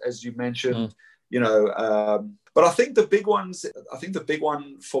world, as you mentioned. But I think the big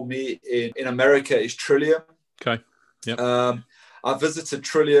one for me in America is Trillium. Okay. Yep. I visited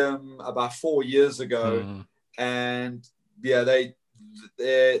Trillium about 4 years ago, and their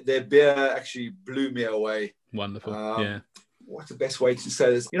beer actually blew me away. Wonderful. What's the best way to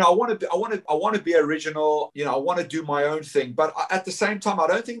say this? I want to be original. I want to do my own thing, but at the same time, I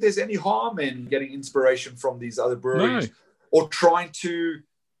don't think there's any harm in getting inspiration from these other breweries or trying to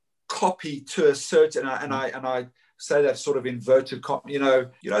copy to a certain, and I say that sort of inverted,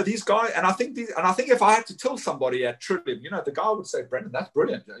 these guys, and I think if I had to tell somebody at Trillium, the guy would say, Brendan, that's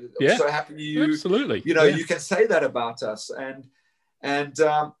brilliant. I'm so happy absolutely. You can say that about us. And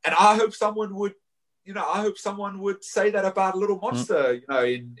I hope someone would say that about Little Monster,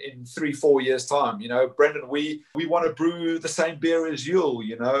 in 3-4 years time. Brendan, we want to brew the same beer as you,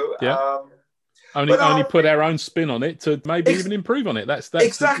 Only put our own spin on it to maybe even improve on it. That's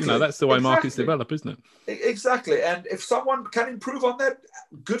exactly, that's the way markets develop, isn't it? Exactly. And if someone can improve on that,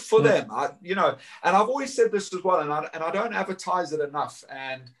 good for them. And I've always said this as well, and I don't advertise it enough.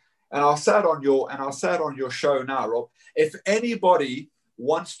 And I'll say it on your show now, Rob. If anybody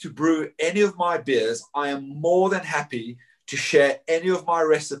wants to brew any of my beers, I am more than happy to share any of my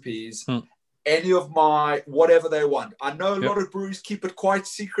recipes, any of my whatever they want. I know a lot of breweries keep it quite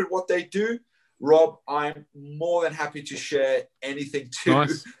secret what they do. Rob, I'm more than happy to share anything too.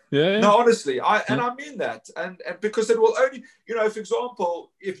 Nice. Yeah. No, honestly, I mean that, and because it will only, for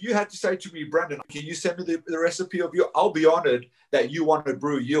example, if you had to say to me, Brendan, can you send me the recipe of your? I'll be honoured that you want to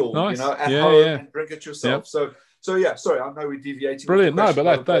brew Yule, at home and drink it yourself. Yep. So yeah, sorry, I know we're deviating. Brilliant, no,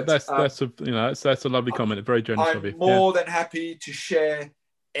 but that's a lovely comment. Very generous of you. I'm more than happy to share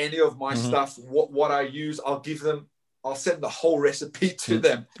any of my stuff. What I use, I'll send the whole recipe to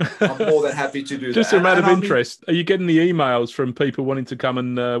them. I'm more than happy to do that. Just a matter of interest. Are you getting the emails from people wanting to come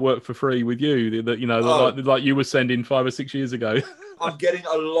and work for free with you? That like you were sending 5 or 6 years ago. I'm getting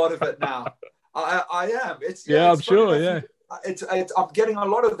a lot of it now. I am. I'm sure. Yeah. I'm getting a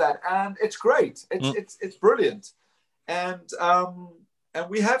lot of that, and it's great. It's brilliant, and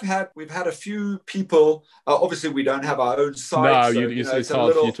we've had a few people. Obviously, we don't have our own site. No, it's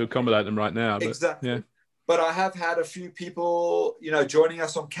hard for you to accommodate them right now. But, exactly. Yeah. But I have had a few people, joining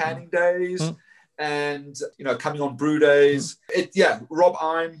us on canning days and, coming on brew days. Rob,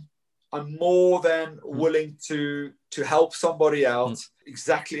 I'm more than willing to help somebody out.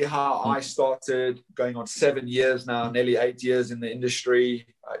 Exactly how I started, going on 7 years now, nearly 8 years in the industry,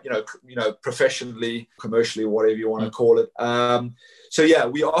 professionally, commercially, whatever you want to call it. I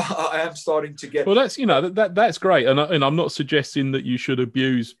am starting to get. Well, that's great. And I'm not suggesting that you should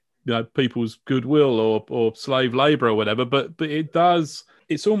abuse people's goodwill or slave labor or whatever, but it's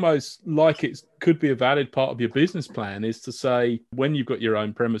almost like it could be a valid part of your business plan, is to say, when you've got your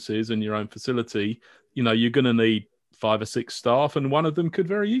own premises and your own facility, you're going to need 5 or 6 staff, and one of them could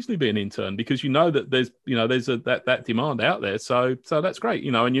very easily be an intern, because that there's that demand out there. So that's great,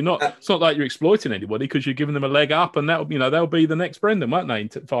 and you're not. It's not like you're exploiting anybody, because you're giving them a leg up, and they'll be the next Brendan, won't they? In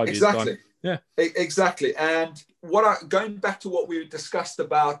 5 years time. Yeah, exactly. And going back to what we discussed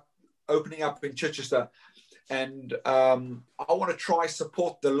about opening up in Chichester, and I want to try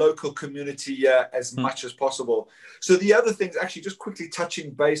support the local community as much as possible. So the other things, actually, just quickly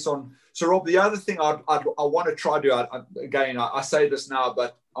touching base on. So Rob, the other thing I want to try do, I say this now,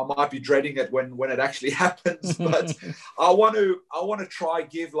 but I might be dreading it when it actually happens. But I want to try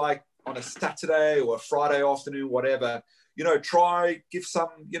give, like, on a Saturday or a Friday afternoon, whatever. Try give some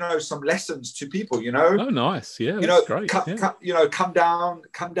lessons to people. Oh, nice, yeah, that's great. Come down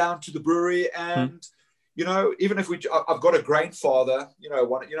to the brewery, and even if I've got a grain father.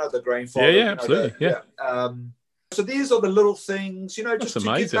 The grain father. Yeah, absolutely. So these are the little things, just that's to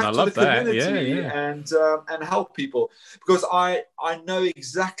amazing. give back I to love the that. community and help people, because I know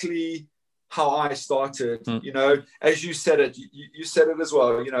exactly how I started. As you said it, you said it as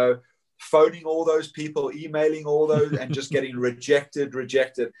well. Phoning all those people, emailing all those, and just getting rejected.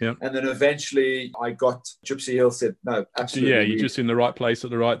 Yep. And then eventually I got Gypsy Hill said, no, absolutely. Yeah, you're just in the right place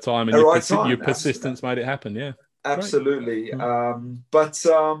at the right time, and your persistence made it happen. Yeah. Absolutely.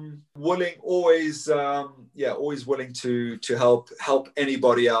 Willing, always willing to help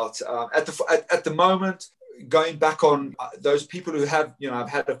anybody out. At the moment, going back on those people who have, I've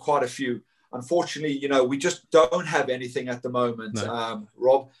had quite a few. Unfortunately, we just don't have anything at the moment,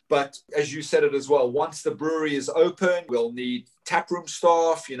 Rob. But as you said it as well, once the brewery is open, we'll need taproom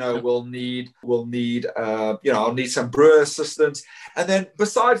staff. We'll need I'll need some brewer assistants. And then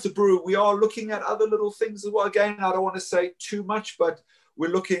besides the brewery, we are looking at other little things as well. Again, I don't want to say too much, but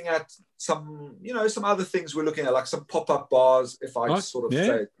we're looking at some other things. We're looking at, like, some pop-up bars, if I sort of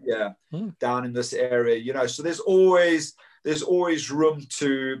say, down in this area. So there's always room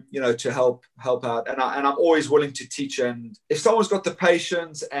to help out, and I'm always willing to teach. And if someone's got the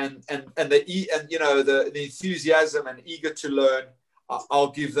patience and the enthusiasm and eager to learn,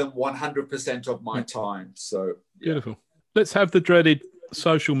 I'll give them 100% of my time. So beautiful. Let's have the dreaded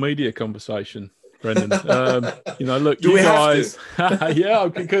social media conversation, Brendan. Look, do you we guys, have to? yeah,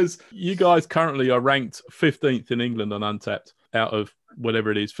 because you guys currently are ranked 15th in England on Untapped out of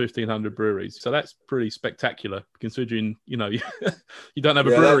whatever it is, 1,500 breweries. So that's pretty spectacular, considering, you know, you don't have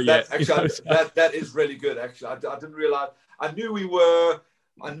a Yeah, brewery that, yet. actually, You know, so. that is really good. Actually, I didn't realize. I knew we were.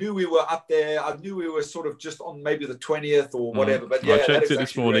 I knew we were up there. I knew we were sort of just on maybe the 20th or whatever. But yeah, I that checked is it this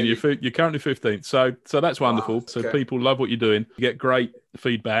actually morning. really... You're currently 15th, so that's wonderful. Wow, So okay. people love what you're doing. You get great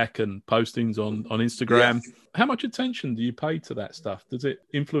feedback and postings on Instagram. Yeah. How much attention do you pay to that stuff? Does it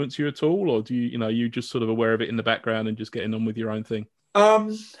influence you at all, or do you just sort of aware of it in the background and just getting on with your own thing?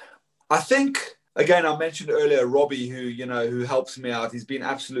 I think, again, I mentioned earlier Robbie, who helps me out. He's been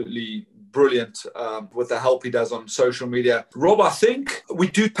absolutely brilliant with the help he does on social media. Rob, I think we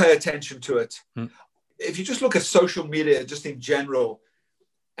do pay attention to it. If you just look at social media just in general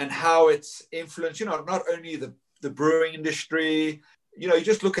and how it's influenced, not only the brewing industry, you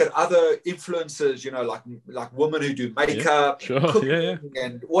just look at other influencers, like women who do makeup, cooking,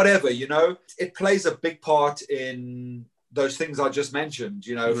 and whatever, it plays a big part in those things I just mentioned,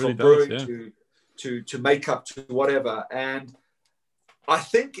 really from brewing to makeup to whatever. And I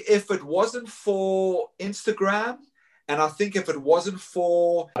think if it wasn't for Instagram, and I think if it wasn't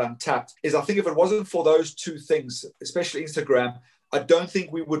for Untapped, I think if it wasn't for those two things, especially Instagram, I don't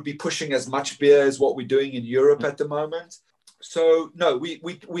think we would be pushing as much beer as what we're doing in Europe at the moment. So no, we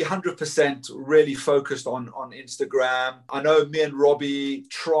 100% really focused on Instagram. I know me and Robbie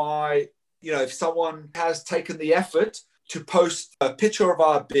try, if someone has taken the effort to post a picture of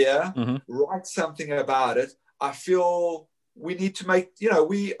our beer, write something about it, I feel we need to make,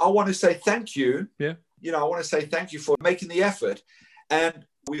 I want to say thank you. Yeah. I want to say thank you for making the effort. And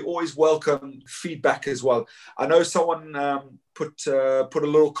we always welcome feedback as well. I know someone put a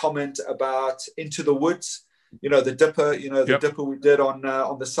little comment about Into the Woods, the dipper, the dipper we did on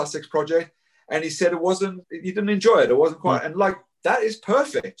the Sussex project. And he said he didn't enjoy it. It wasn't quite, and that is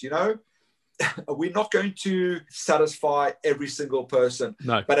perfect, We're not going to satisfy every single person.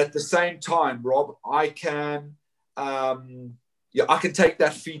 No. But at the same time, Rob, I can take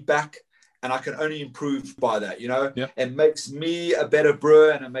that feedback and I can only improve by that, It makes me a better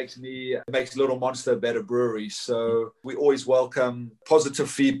brewer, and it makes Little Monster a better brewery. So we always welcome positive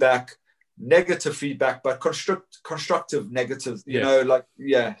feedback, negative feedback, but constructive negative,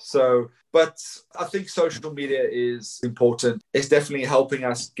 but I think social media is important. It's definitely helping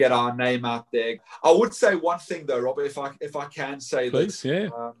us get our name out there. I would say one thing though, Robert, if I can say Please,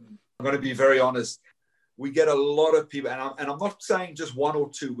 this, I'm going to be very honest. We get a lot of people, and I'm not saying just one or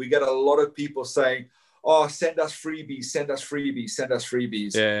two. We get a lot of people saying, "Oh, send us freebies, send us freebies, send us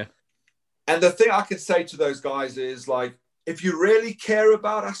freebies." Yeah. And the thing I can say to those guys is if you really care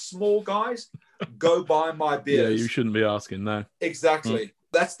about us small guys, go buy my beers. Yeah, you shouldn't be asking, no. Exactly.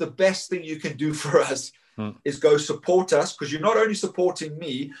 That's the best thing you can do for us is go support us, because you're not only supporting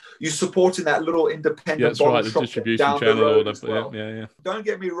me, you're supporting that little independent bottle shop distribution down channel the road or as well. Yeah. Don't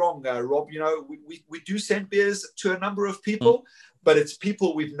get me wrong, Rob. We do send beers to a number of people, but it's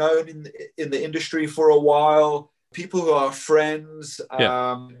people we've known in the industry for a while, people who are friends.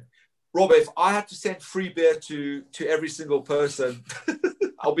 Rob, if I had to send free beer to every single person,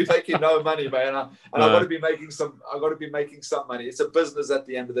 I'll be making no money, man. I've got to be making some. I've got to be making some money. It's a business at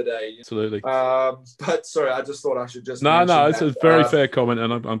the end of the day. Absolutely. But sorry, I just thought I should just. No, it's a very fair comment,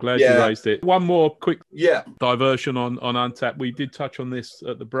 and I'm glad you raised it. One more quick diversion on Untapped. We did touch on this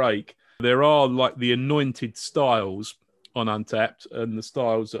at the break. There are the anointed styles on Untapped, and the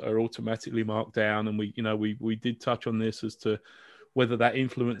styles that are automatically marked down. And we did touch on this as to whether that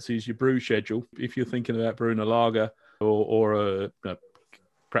influences your brew schedule. If you're thinking about brewing a lager or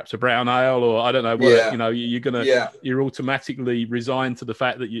perhaps a brown ale, or I don't know, you're automatically resigned to the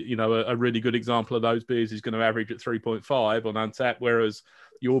fact that a really good example of those beers is going to average at 3.5 on Untapped, whereas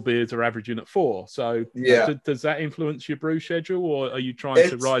your beers are averaging at 4. So does that influence your brew schedule, or are you trying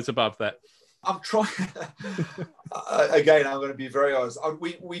to rise above that? I'm trying. Again, I'm going to be very honest.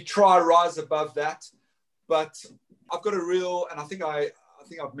 We try to rise above that, but I've got a real, and I think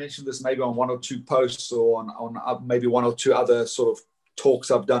I've mentioned this maybe on one or two posts or on maybe one or two other sort of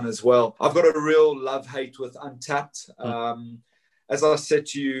talks I've done as well. I've got a real love-hate with Untapped. As I said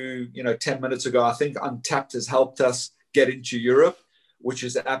to you, 10 minutes ago, I think Untapped has helped us get into Europe, which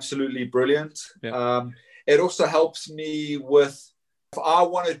is absolutely brilliant. Yeah. It also helps me with, if I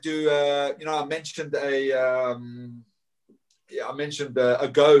want to do, I mentioned a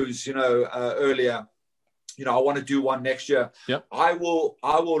goes, earlier. I want to do one next year. Yep. I will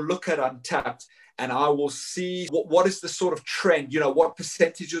look at Untapped and I will see what is the sort of trend, what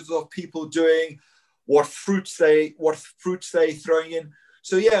percentages of people doing, what fruits they throwing in.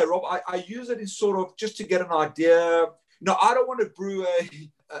 So yeah, Rob, I use it in sort of just to get an idea. No, I don't want to brew a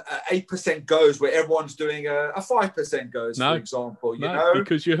 8% goes where everyone's doing a 5% goes, for example. You know,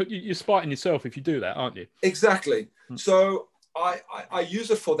 because you're spiting yourself if you do that, aren't you? Exactly. So I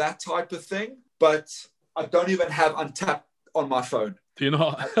use it for that type of thing, but I don't even have Untapped on my phone. Do you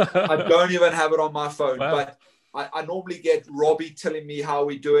not? I don't even have it on my phone. Wow. But I normally get Robbie telling me how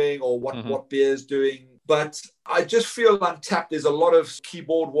we're doing or what beer's doing. But I just feel Untapped, there's a lot of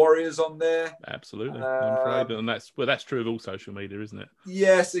keyboard warriors on there. Absolutely. I'm afraid. And that's true of all social media, isn't it?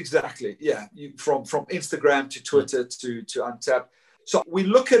 Yes, exactly. Yeah. From Instagram to Twitter to Untapped. So we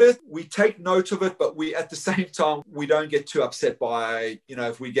look at it, we take note of it, but we, at the same time, we don't get too upset by, you know,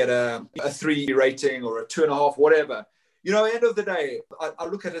 if we get a 3 rating or a 2.5, whatever. You know, at the end of the day, I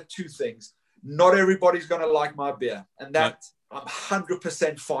look at it two things. Not everybody's going to like my beer, and that I'm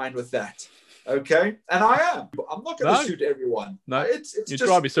 100% fine with that. Okay, and I am. I'm not going to suit everyone. No, it's you just,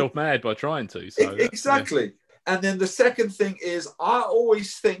 drive yourself mad by trying to. So exactly. Yeah. And then the second thing is, I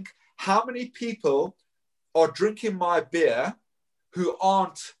always think, how many people are drinking my beer who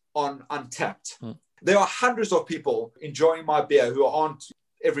aren't on Untapped? There are hundreds of people enjoying my beer who aren't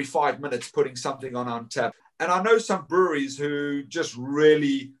every 5 minutes putting something on Untapped. And I know some breweries who just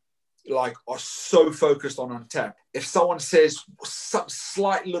really are so focused on Untapped. If someone says some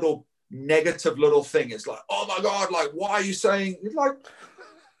slight little negative little thing, it's like, oh my God, why are you saying? It's like,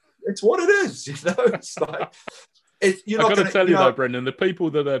 it's what it is, you know. It's like, you're not going to tell you though, Brendan, the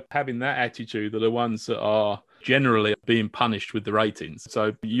people that are having that attitude are the ones that are generally being punished with the ratings.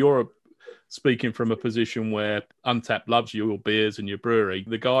 So you're speaking from a position where Untapped loves your beers and your brewery.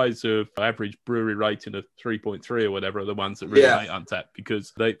 The guys who have average brewery rating of 3.3 or whatever are the ones that really hate Untapped,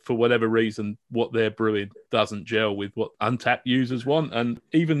 because they, for whatever reason, what they're brewing doesn't gel with what Untapped users want. And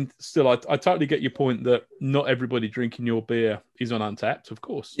even still, I totally get your point that not everybody drinking your beer is on Untapped, of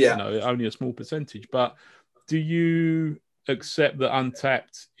course. Yeah. You know, only a small percentage. But do you accept that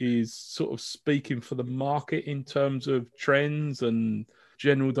Untapped is sort of speaking for the market in terms of trends and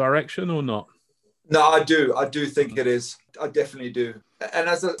general direction, or not? No, I do. I do think it is. I definitely do. And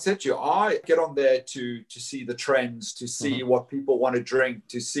as I said to you, I get on there to see the trends, to see what people want to drink,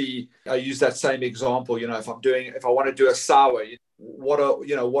 to see. I use that same example. You know, if I want to do a sour, what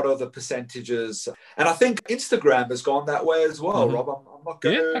are the percentages? And I think Instagram has gone that way as well, Rob. I'm not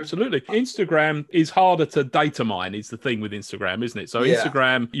going to... absolutely. Instagram is harder to data mine, is the thing with Instagram, isn't it? So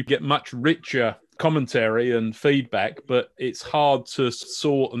Instagram, you get much richer commentary and feedback, but it's hard to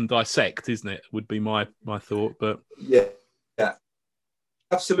sort and dissect, isn't it? Would be my thought. But yeah.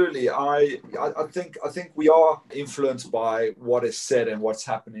 Absolutely. I think we are influenced by what is said and what's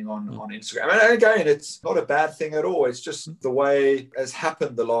happening on Instagram. And again, it's not a bad thing at all. It's just the way it has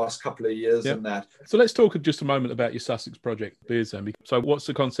happened the last couple of years and that. So let's talk just a moment about your Sussex Project beers then. So what's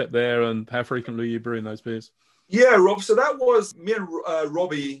the concept there, and how frequently are you brewing those beers? Yeah, Rob. So that was me and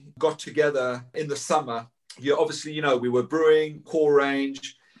Robbie got together in the summer. Obviously, we were brewing core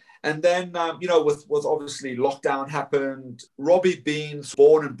range. And then, with obviously lockdown happened, Robbie being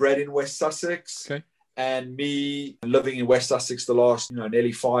born and bred in West Sussex, and me living in West Sussex the last,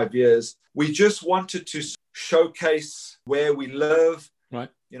 nearly 5 years, we just wanted to showcase where we live, right?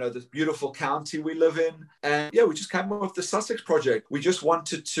 This beautiful county we live in. And we just came up with the Sussex Project. We just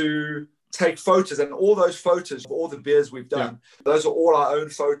wanted to take photos, and all those photos of all the beers we've done, those are all our own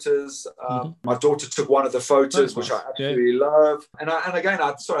photos. My daughter took one of the photos, which I absolutely love. And again,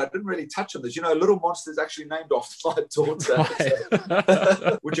 I didn't really touch on this. Little Monster is actually named after my daughter,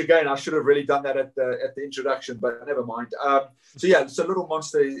 so, which again, I should have really done that at the introduction, but never mind. So Little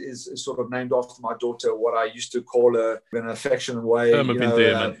Monster is sort of named after my daughter, what I used to call her in an affectionate way. Term of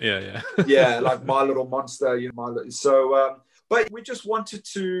endearment, yeah, like my little monster. But we just wanted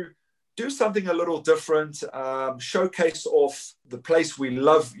to do something a little different, showcase off the place we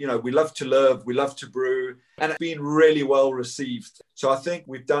love. We love to live, we love to brew, and it's been really well received. So I think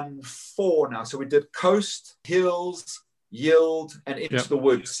we've done 4 now. So we did Coast, Hills, Yield, and Into the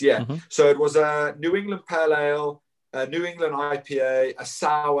Woods. Yeah. So it was a New England Pale Ale, a New England IPA, a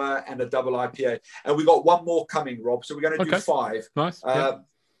sour, and a double IPA. And we got one more coming, Rob. So we're going to do 5. Nice.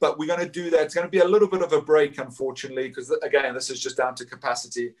 But we're going to do that. It's going to be a little bit of a break, unfortunately, because, again, this is just down to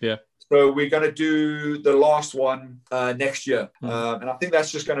capacity. Yeah. So we're going to do the last one next year. And I think that's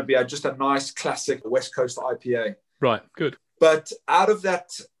just going to be just a nice classic West Coast IPA. Right, good. But out of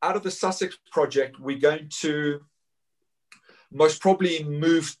the Sussex Project, we're going to most probably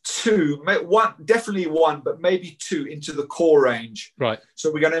move 2, definitely 1, but maybe 2 into the core range. Right.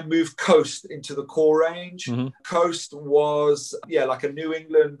 So we're going to move Coast into the core range. Coast was, like a New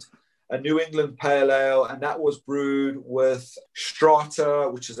England a New England Pale Ale, and that was brewed with Strata,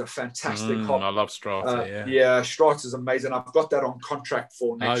 which is a fantastic hop. I love Strata. Yeah, Strata is amazing. I've got that on contract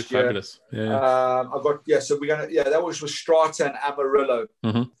for next year. Fabulous. Yeah. I've got so we're gonna that was with Strata and Amarillo,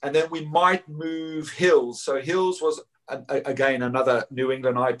 and then we might move Hills. So Hills was again another New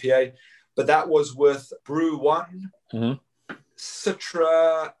England IPA, but that was with Brew One,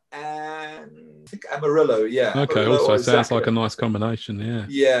 Citra, and I think Amarillo. Yeah. Okay. Amarillo, also exactly. Sounds like a nice combination. Yeah.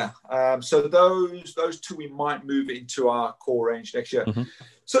 Yeah. So those two we might move into our core range next year.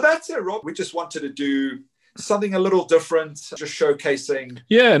 So that's it, Rob. We just wanted to do something a little different, just showcasing.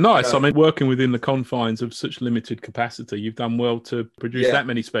 Yeah, nice. I mean, working within the confines of such limited capacity, you've done well to produce that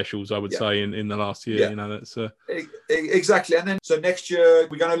many specials, I would say, in the last year. You know, that's exactly. And then so next year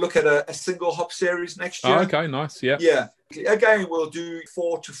we're going to look at a single hop series next year. Oh, okay, nice. Yeah. Yeah. Again, we'll do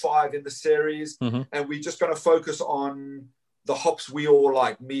 4 to 5 in the series, and we're just going to focus on the hops we all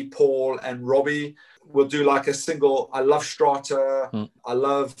like, me, Paul, and Robbie. We'll do like a single. I love Strata. I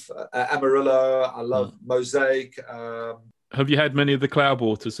love Amarillo. I love Mosaic. Have you had many of the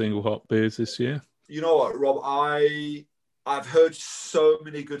Cloudwater single hop beers this year? You know what, Rob? I've heard so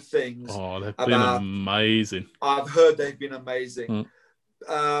many good things. Oh, they've been amazing. I've heard they've been amazing.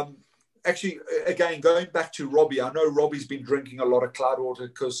 Actually, again, going back to Robbie, I know Robbie's been drinking a lot of Cloudwater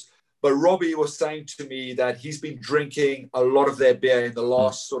but Robbie was saying to me that he's been drinking a lot of their beer in the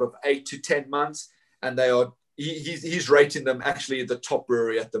last sort of 8 to 10 months, and he's rating them actually the top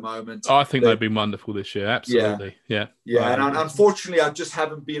brewery at the moment. I think they've been wonderful this year. Absolutely. Yeah. And unfortunately, I just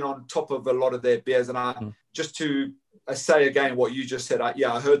haven't been on top of a lot of their beers, and just to say again what you just said. I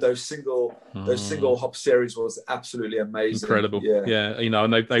heard those single hop series was absolutely amazing. Incredible. Yeah. You know,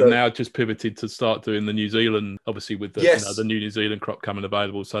 and they've now just pivoted to start doing the New Zealand, obviously with the the new New Zealand crop coming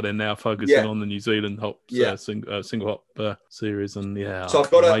available. So they're now focusing on the New Zealand hops, single hop series. And so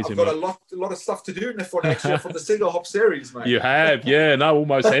I've got a lot of stuff to do for next year for the single hop series, mate. You have,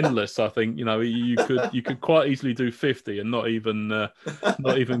 almost endless. I think you could quite easily do 50 and not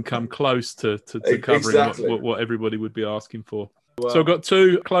even come close to covering what everybody would be asking for. So I've got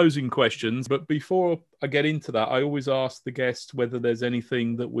 2 closing questions, but before I get into that, I always ask the guest whether there's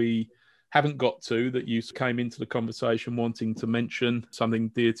anything that we haven't got to that you came into the conversation wanting to mention, something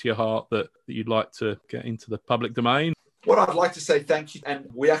dear to your heart that you'd like to get into the public domain. What I'd like to say thank you, and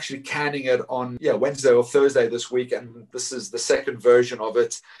we're actually canning it on Wednesday or Thursday this week, and this is the second version of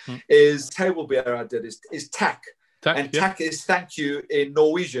it, is table beer I did is Tak. Tak is thank you in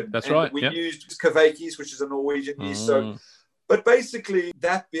Norwegian. That's right. We used Kveikis, which is a Norwegian yeast. But basically,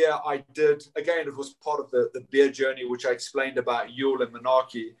 that beer I did, again, it was part of the beer journey, which I explained about Yule and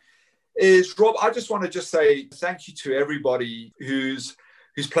Menarche, is, Rob, I just want to say thank you to everybody who's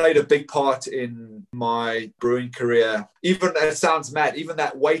played a big part in my brewing career. Even, it sounds mad, even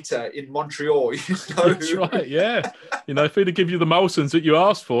that waiter in Montreal. That's right, yeah. If he'd have given you the Molsons that you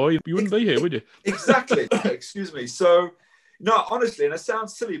asked for, you wouldn't be here, would you? Exactly. Excuse me. So, no, honestly, and it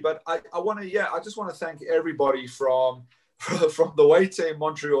sounds silly, but I just want to thank everybody from the waiter in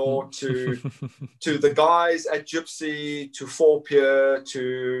Montreal to the guys at Gypsy, to Forpier,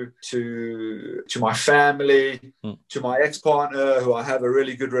 to my family, to my ex-partner who I have a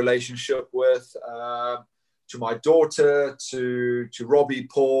really good relationship with, to my daughter, to Robbie,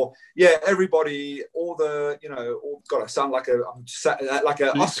 Paul, everybody, all the, God, I sound like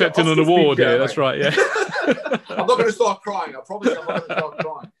I'm accepting an award here. That's right, yeah. I'm not going to start crying. I promise I'm not going to start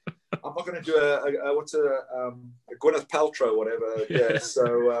crying. I'm not going to do a Gwyneth Paltrow, whatever. Yeah.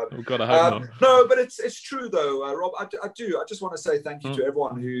 So we've got to hope not. No, but it's true though, Rob. I just want to say thank you to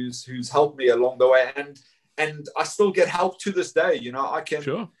everyone who's helped me along the way, and I still get help to this day. I can.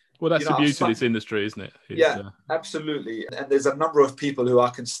 Sure. Well, that's the beauty of this industry, isn't it? Absolutely. And there's a number of people who I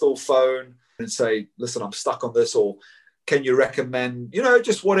can still phone and say, "Listen, I'm stuck on this," or can you recommend,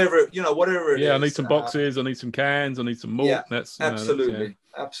 just whatever it is. I need some boxes, I need some cans, I need some malt. Yeah,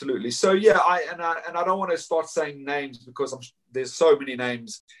 absolutely. So I don't want to start saying names because there's so many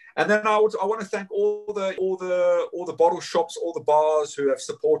names. And then I want to thank all the bottle shops, all the bars who have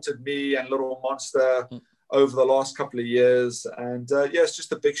supported me and Little Monster over the last couple of years. And it's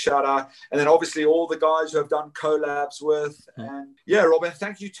just a big shout out. And then obviously all the guys who have done collabs with. And Robin,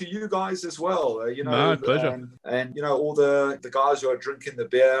 thank you to you guys as well. Pleasure. And all the guys who are drinking the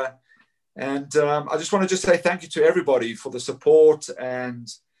beer. And I just want to just say thank you to everybody for the support. And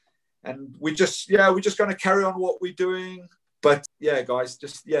we're just going to carry on what we're doing. But guys,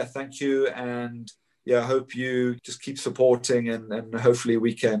 just thank you. And I hope you just keep supporting, and hopefully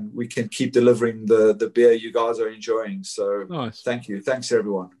we can keep delivering the beer you guys are enjoying. So nice. Thank you. Thanks,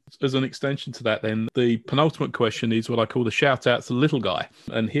 everyone. As an extension to that, then, the penultimate question is what I call the shout out to the little guy.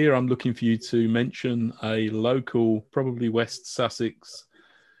 And here I'm looking for you to mention a local, probably West Sussex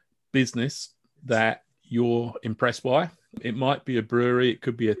business that you're impressed by. It might be a brewery, it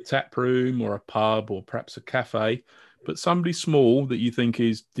could be a tap room or a pub or perhaps a cafe, but somebody small that you think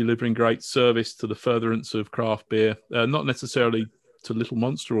is delivering great service to the furtherance of craft beer, not necessarily to Little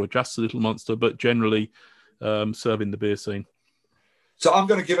Monster or just to Little Monster, but generally serving the beer scene. So I'm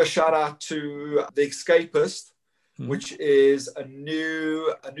going to give a shout out to The Escapist, which is a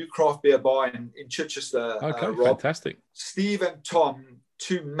new craft beer bar in Chichester. Okay, Rob. fantastic. Steve and Tom,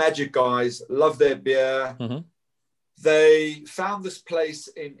 two magic guys, love their beer. Mm-hmm. They found this place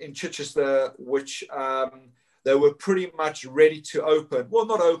in Chichester, which they were pretty much ready to open. Well,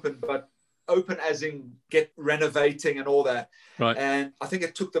 not open, but open as in get renovating and all that. Right. And I think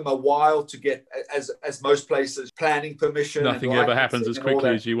it took them a while to get, as most places, planning permission. Nothing ever happens as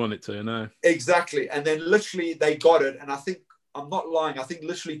quickly as you want it to, no. Exactly. And then literally they got it. And I think, I'm not lying, I think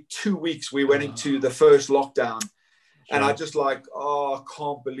literally 2 weeks we went into the first lockdown. Sure. And I just like, I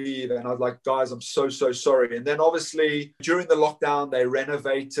can't believe. And I was like, guys, I'm so sorry. And then obviously during the lockdown, they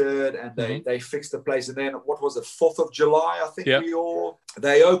renovated and they fixed the place. And then what was it, 4th of July, I think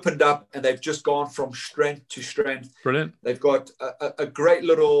they opened up, and they've just gone from strength to strength. Brilliant. They've got a great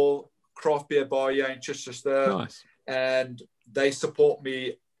little craft beer bar here in Chichester. Nice. And they support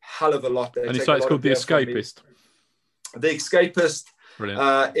me hell of a lot. And so it's called The Escapist. The Escapist.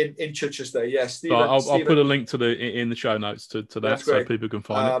 Brilliant. In Chichester, yes. So I'll put a link to in the show notes to that so people can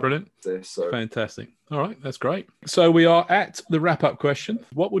find it. Brilliant. Fantastic. All right, that's great. So we are at the wrap-up question.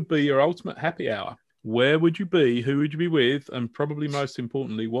 What would be your ultimate happy hour? Where would you be? Who would you be with? And probably most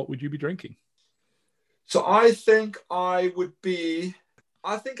importantly, what would you be drinking? So I think I'd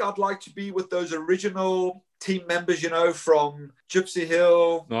like to be with those original team members, from Gypsy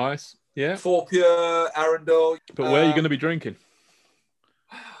Hill. Nice. Yeah. Four Pure, Arundel. But where are you going to be drinking?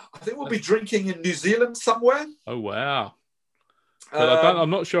 I think we'll be drinking in New Zealand somewhere. Oh, wow. But I'm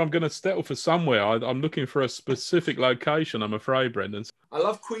not sure I'm going to settle for somewhere. I'm looking for a specific location, I'm afraid, Brendan. I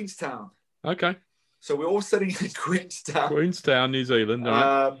love Queenstown. Okay. So we're all sitting in Queenstown. Queenstown, New Zealand.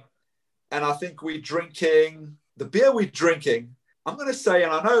 Right. And I think the beer we're drinking, I'm going to say,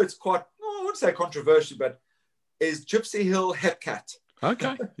 and I know it's quite, I wouldn't say controversial, but is Gypsy Hill Hepcat.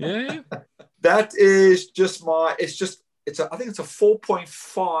 Okay. Yeah. That is just I think it's a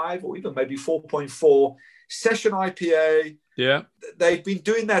 4.5 or even maybe 4.4 session IPA. Yeah. They've been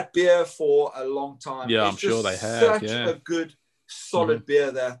doing that beer for a long time. Yeah, I'm sure they have. Such a good, solid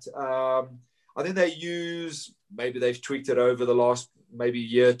beer that I think they use, maybe they've tweaked it over the last maybe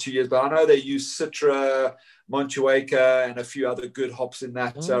year, 2 years, but I know they use Citra, Motueka, and a few other good hops in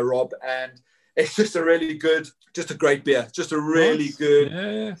that, Rob. And it's just a really good, just a great beer. Just a really good,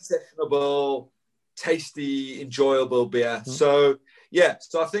 sessionable, tasty, enjoyable beer. So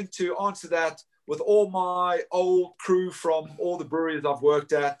I think to answer that, with all my old crew from all the breweries I've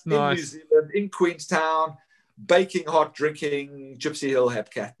worked at in New Zealand, in Queenstown, baking hot, drinking Gypsy Hill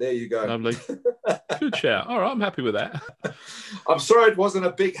Hepcat. There you go. Lovely. Good shout. All right, I'm happy with that. I'm sorry it wasn't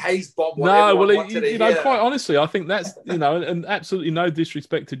a big haze bomb. No, well, quite honestly, I think that's, and absolutely no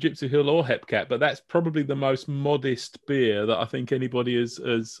disrespect to Gypsy Hill or Hepcat, but that's probably the most modest beer that I think anybody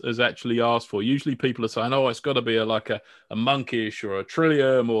has actually asked for. Usually people are saying, it's got to be a monkish or a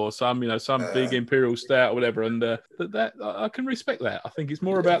Trillium or some big imperial stout or whatever. And that I can respect that. I think it's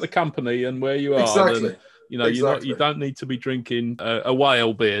more about the company and where you are. Exactly. You don't need to be drinking a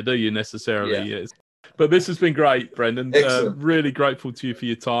whale beer, do you, necessarily? Yeah. But this has been great, Brendan. Really grateful to you for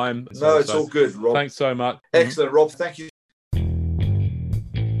your time. No, it's all good, Rob. Thanks so much. Excellent, Rob. Thank you.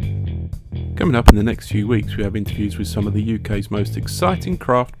 Coming up in the next few weeks, we have interviews with some of the UK's most exciting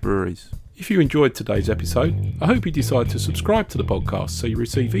craft breweries. If you enjoyed today's episode, I hope you decide to subscribe to the podcast so you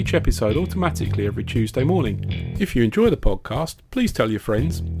receive each episode automatically every Tuesday morning. If you enjoy the podcast, please tell your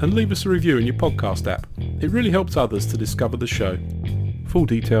friends and leave us a review in your podcast app. It really helps others to discover the show. Full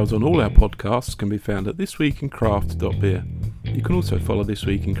details on all our podcasts can be found at thisweekincraft.beer. You can also follow This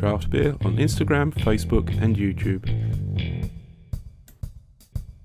Week in Craft Beer on Instagram, Facebook and YouTube.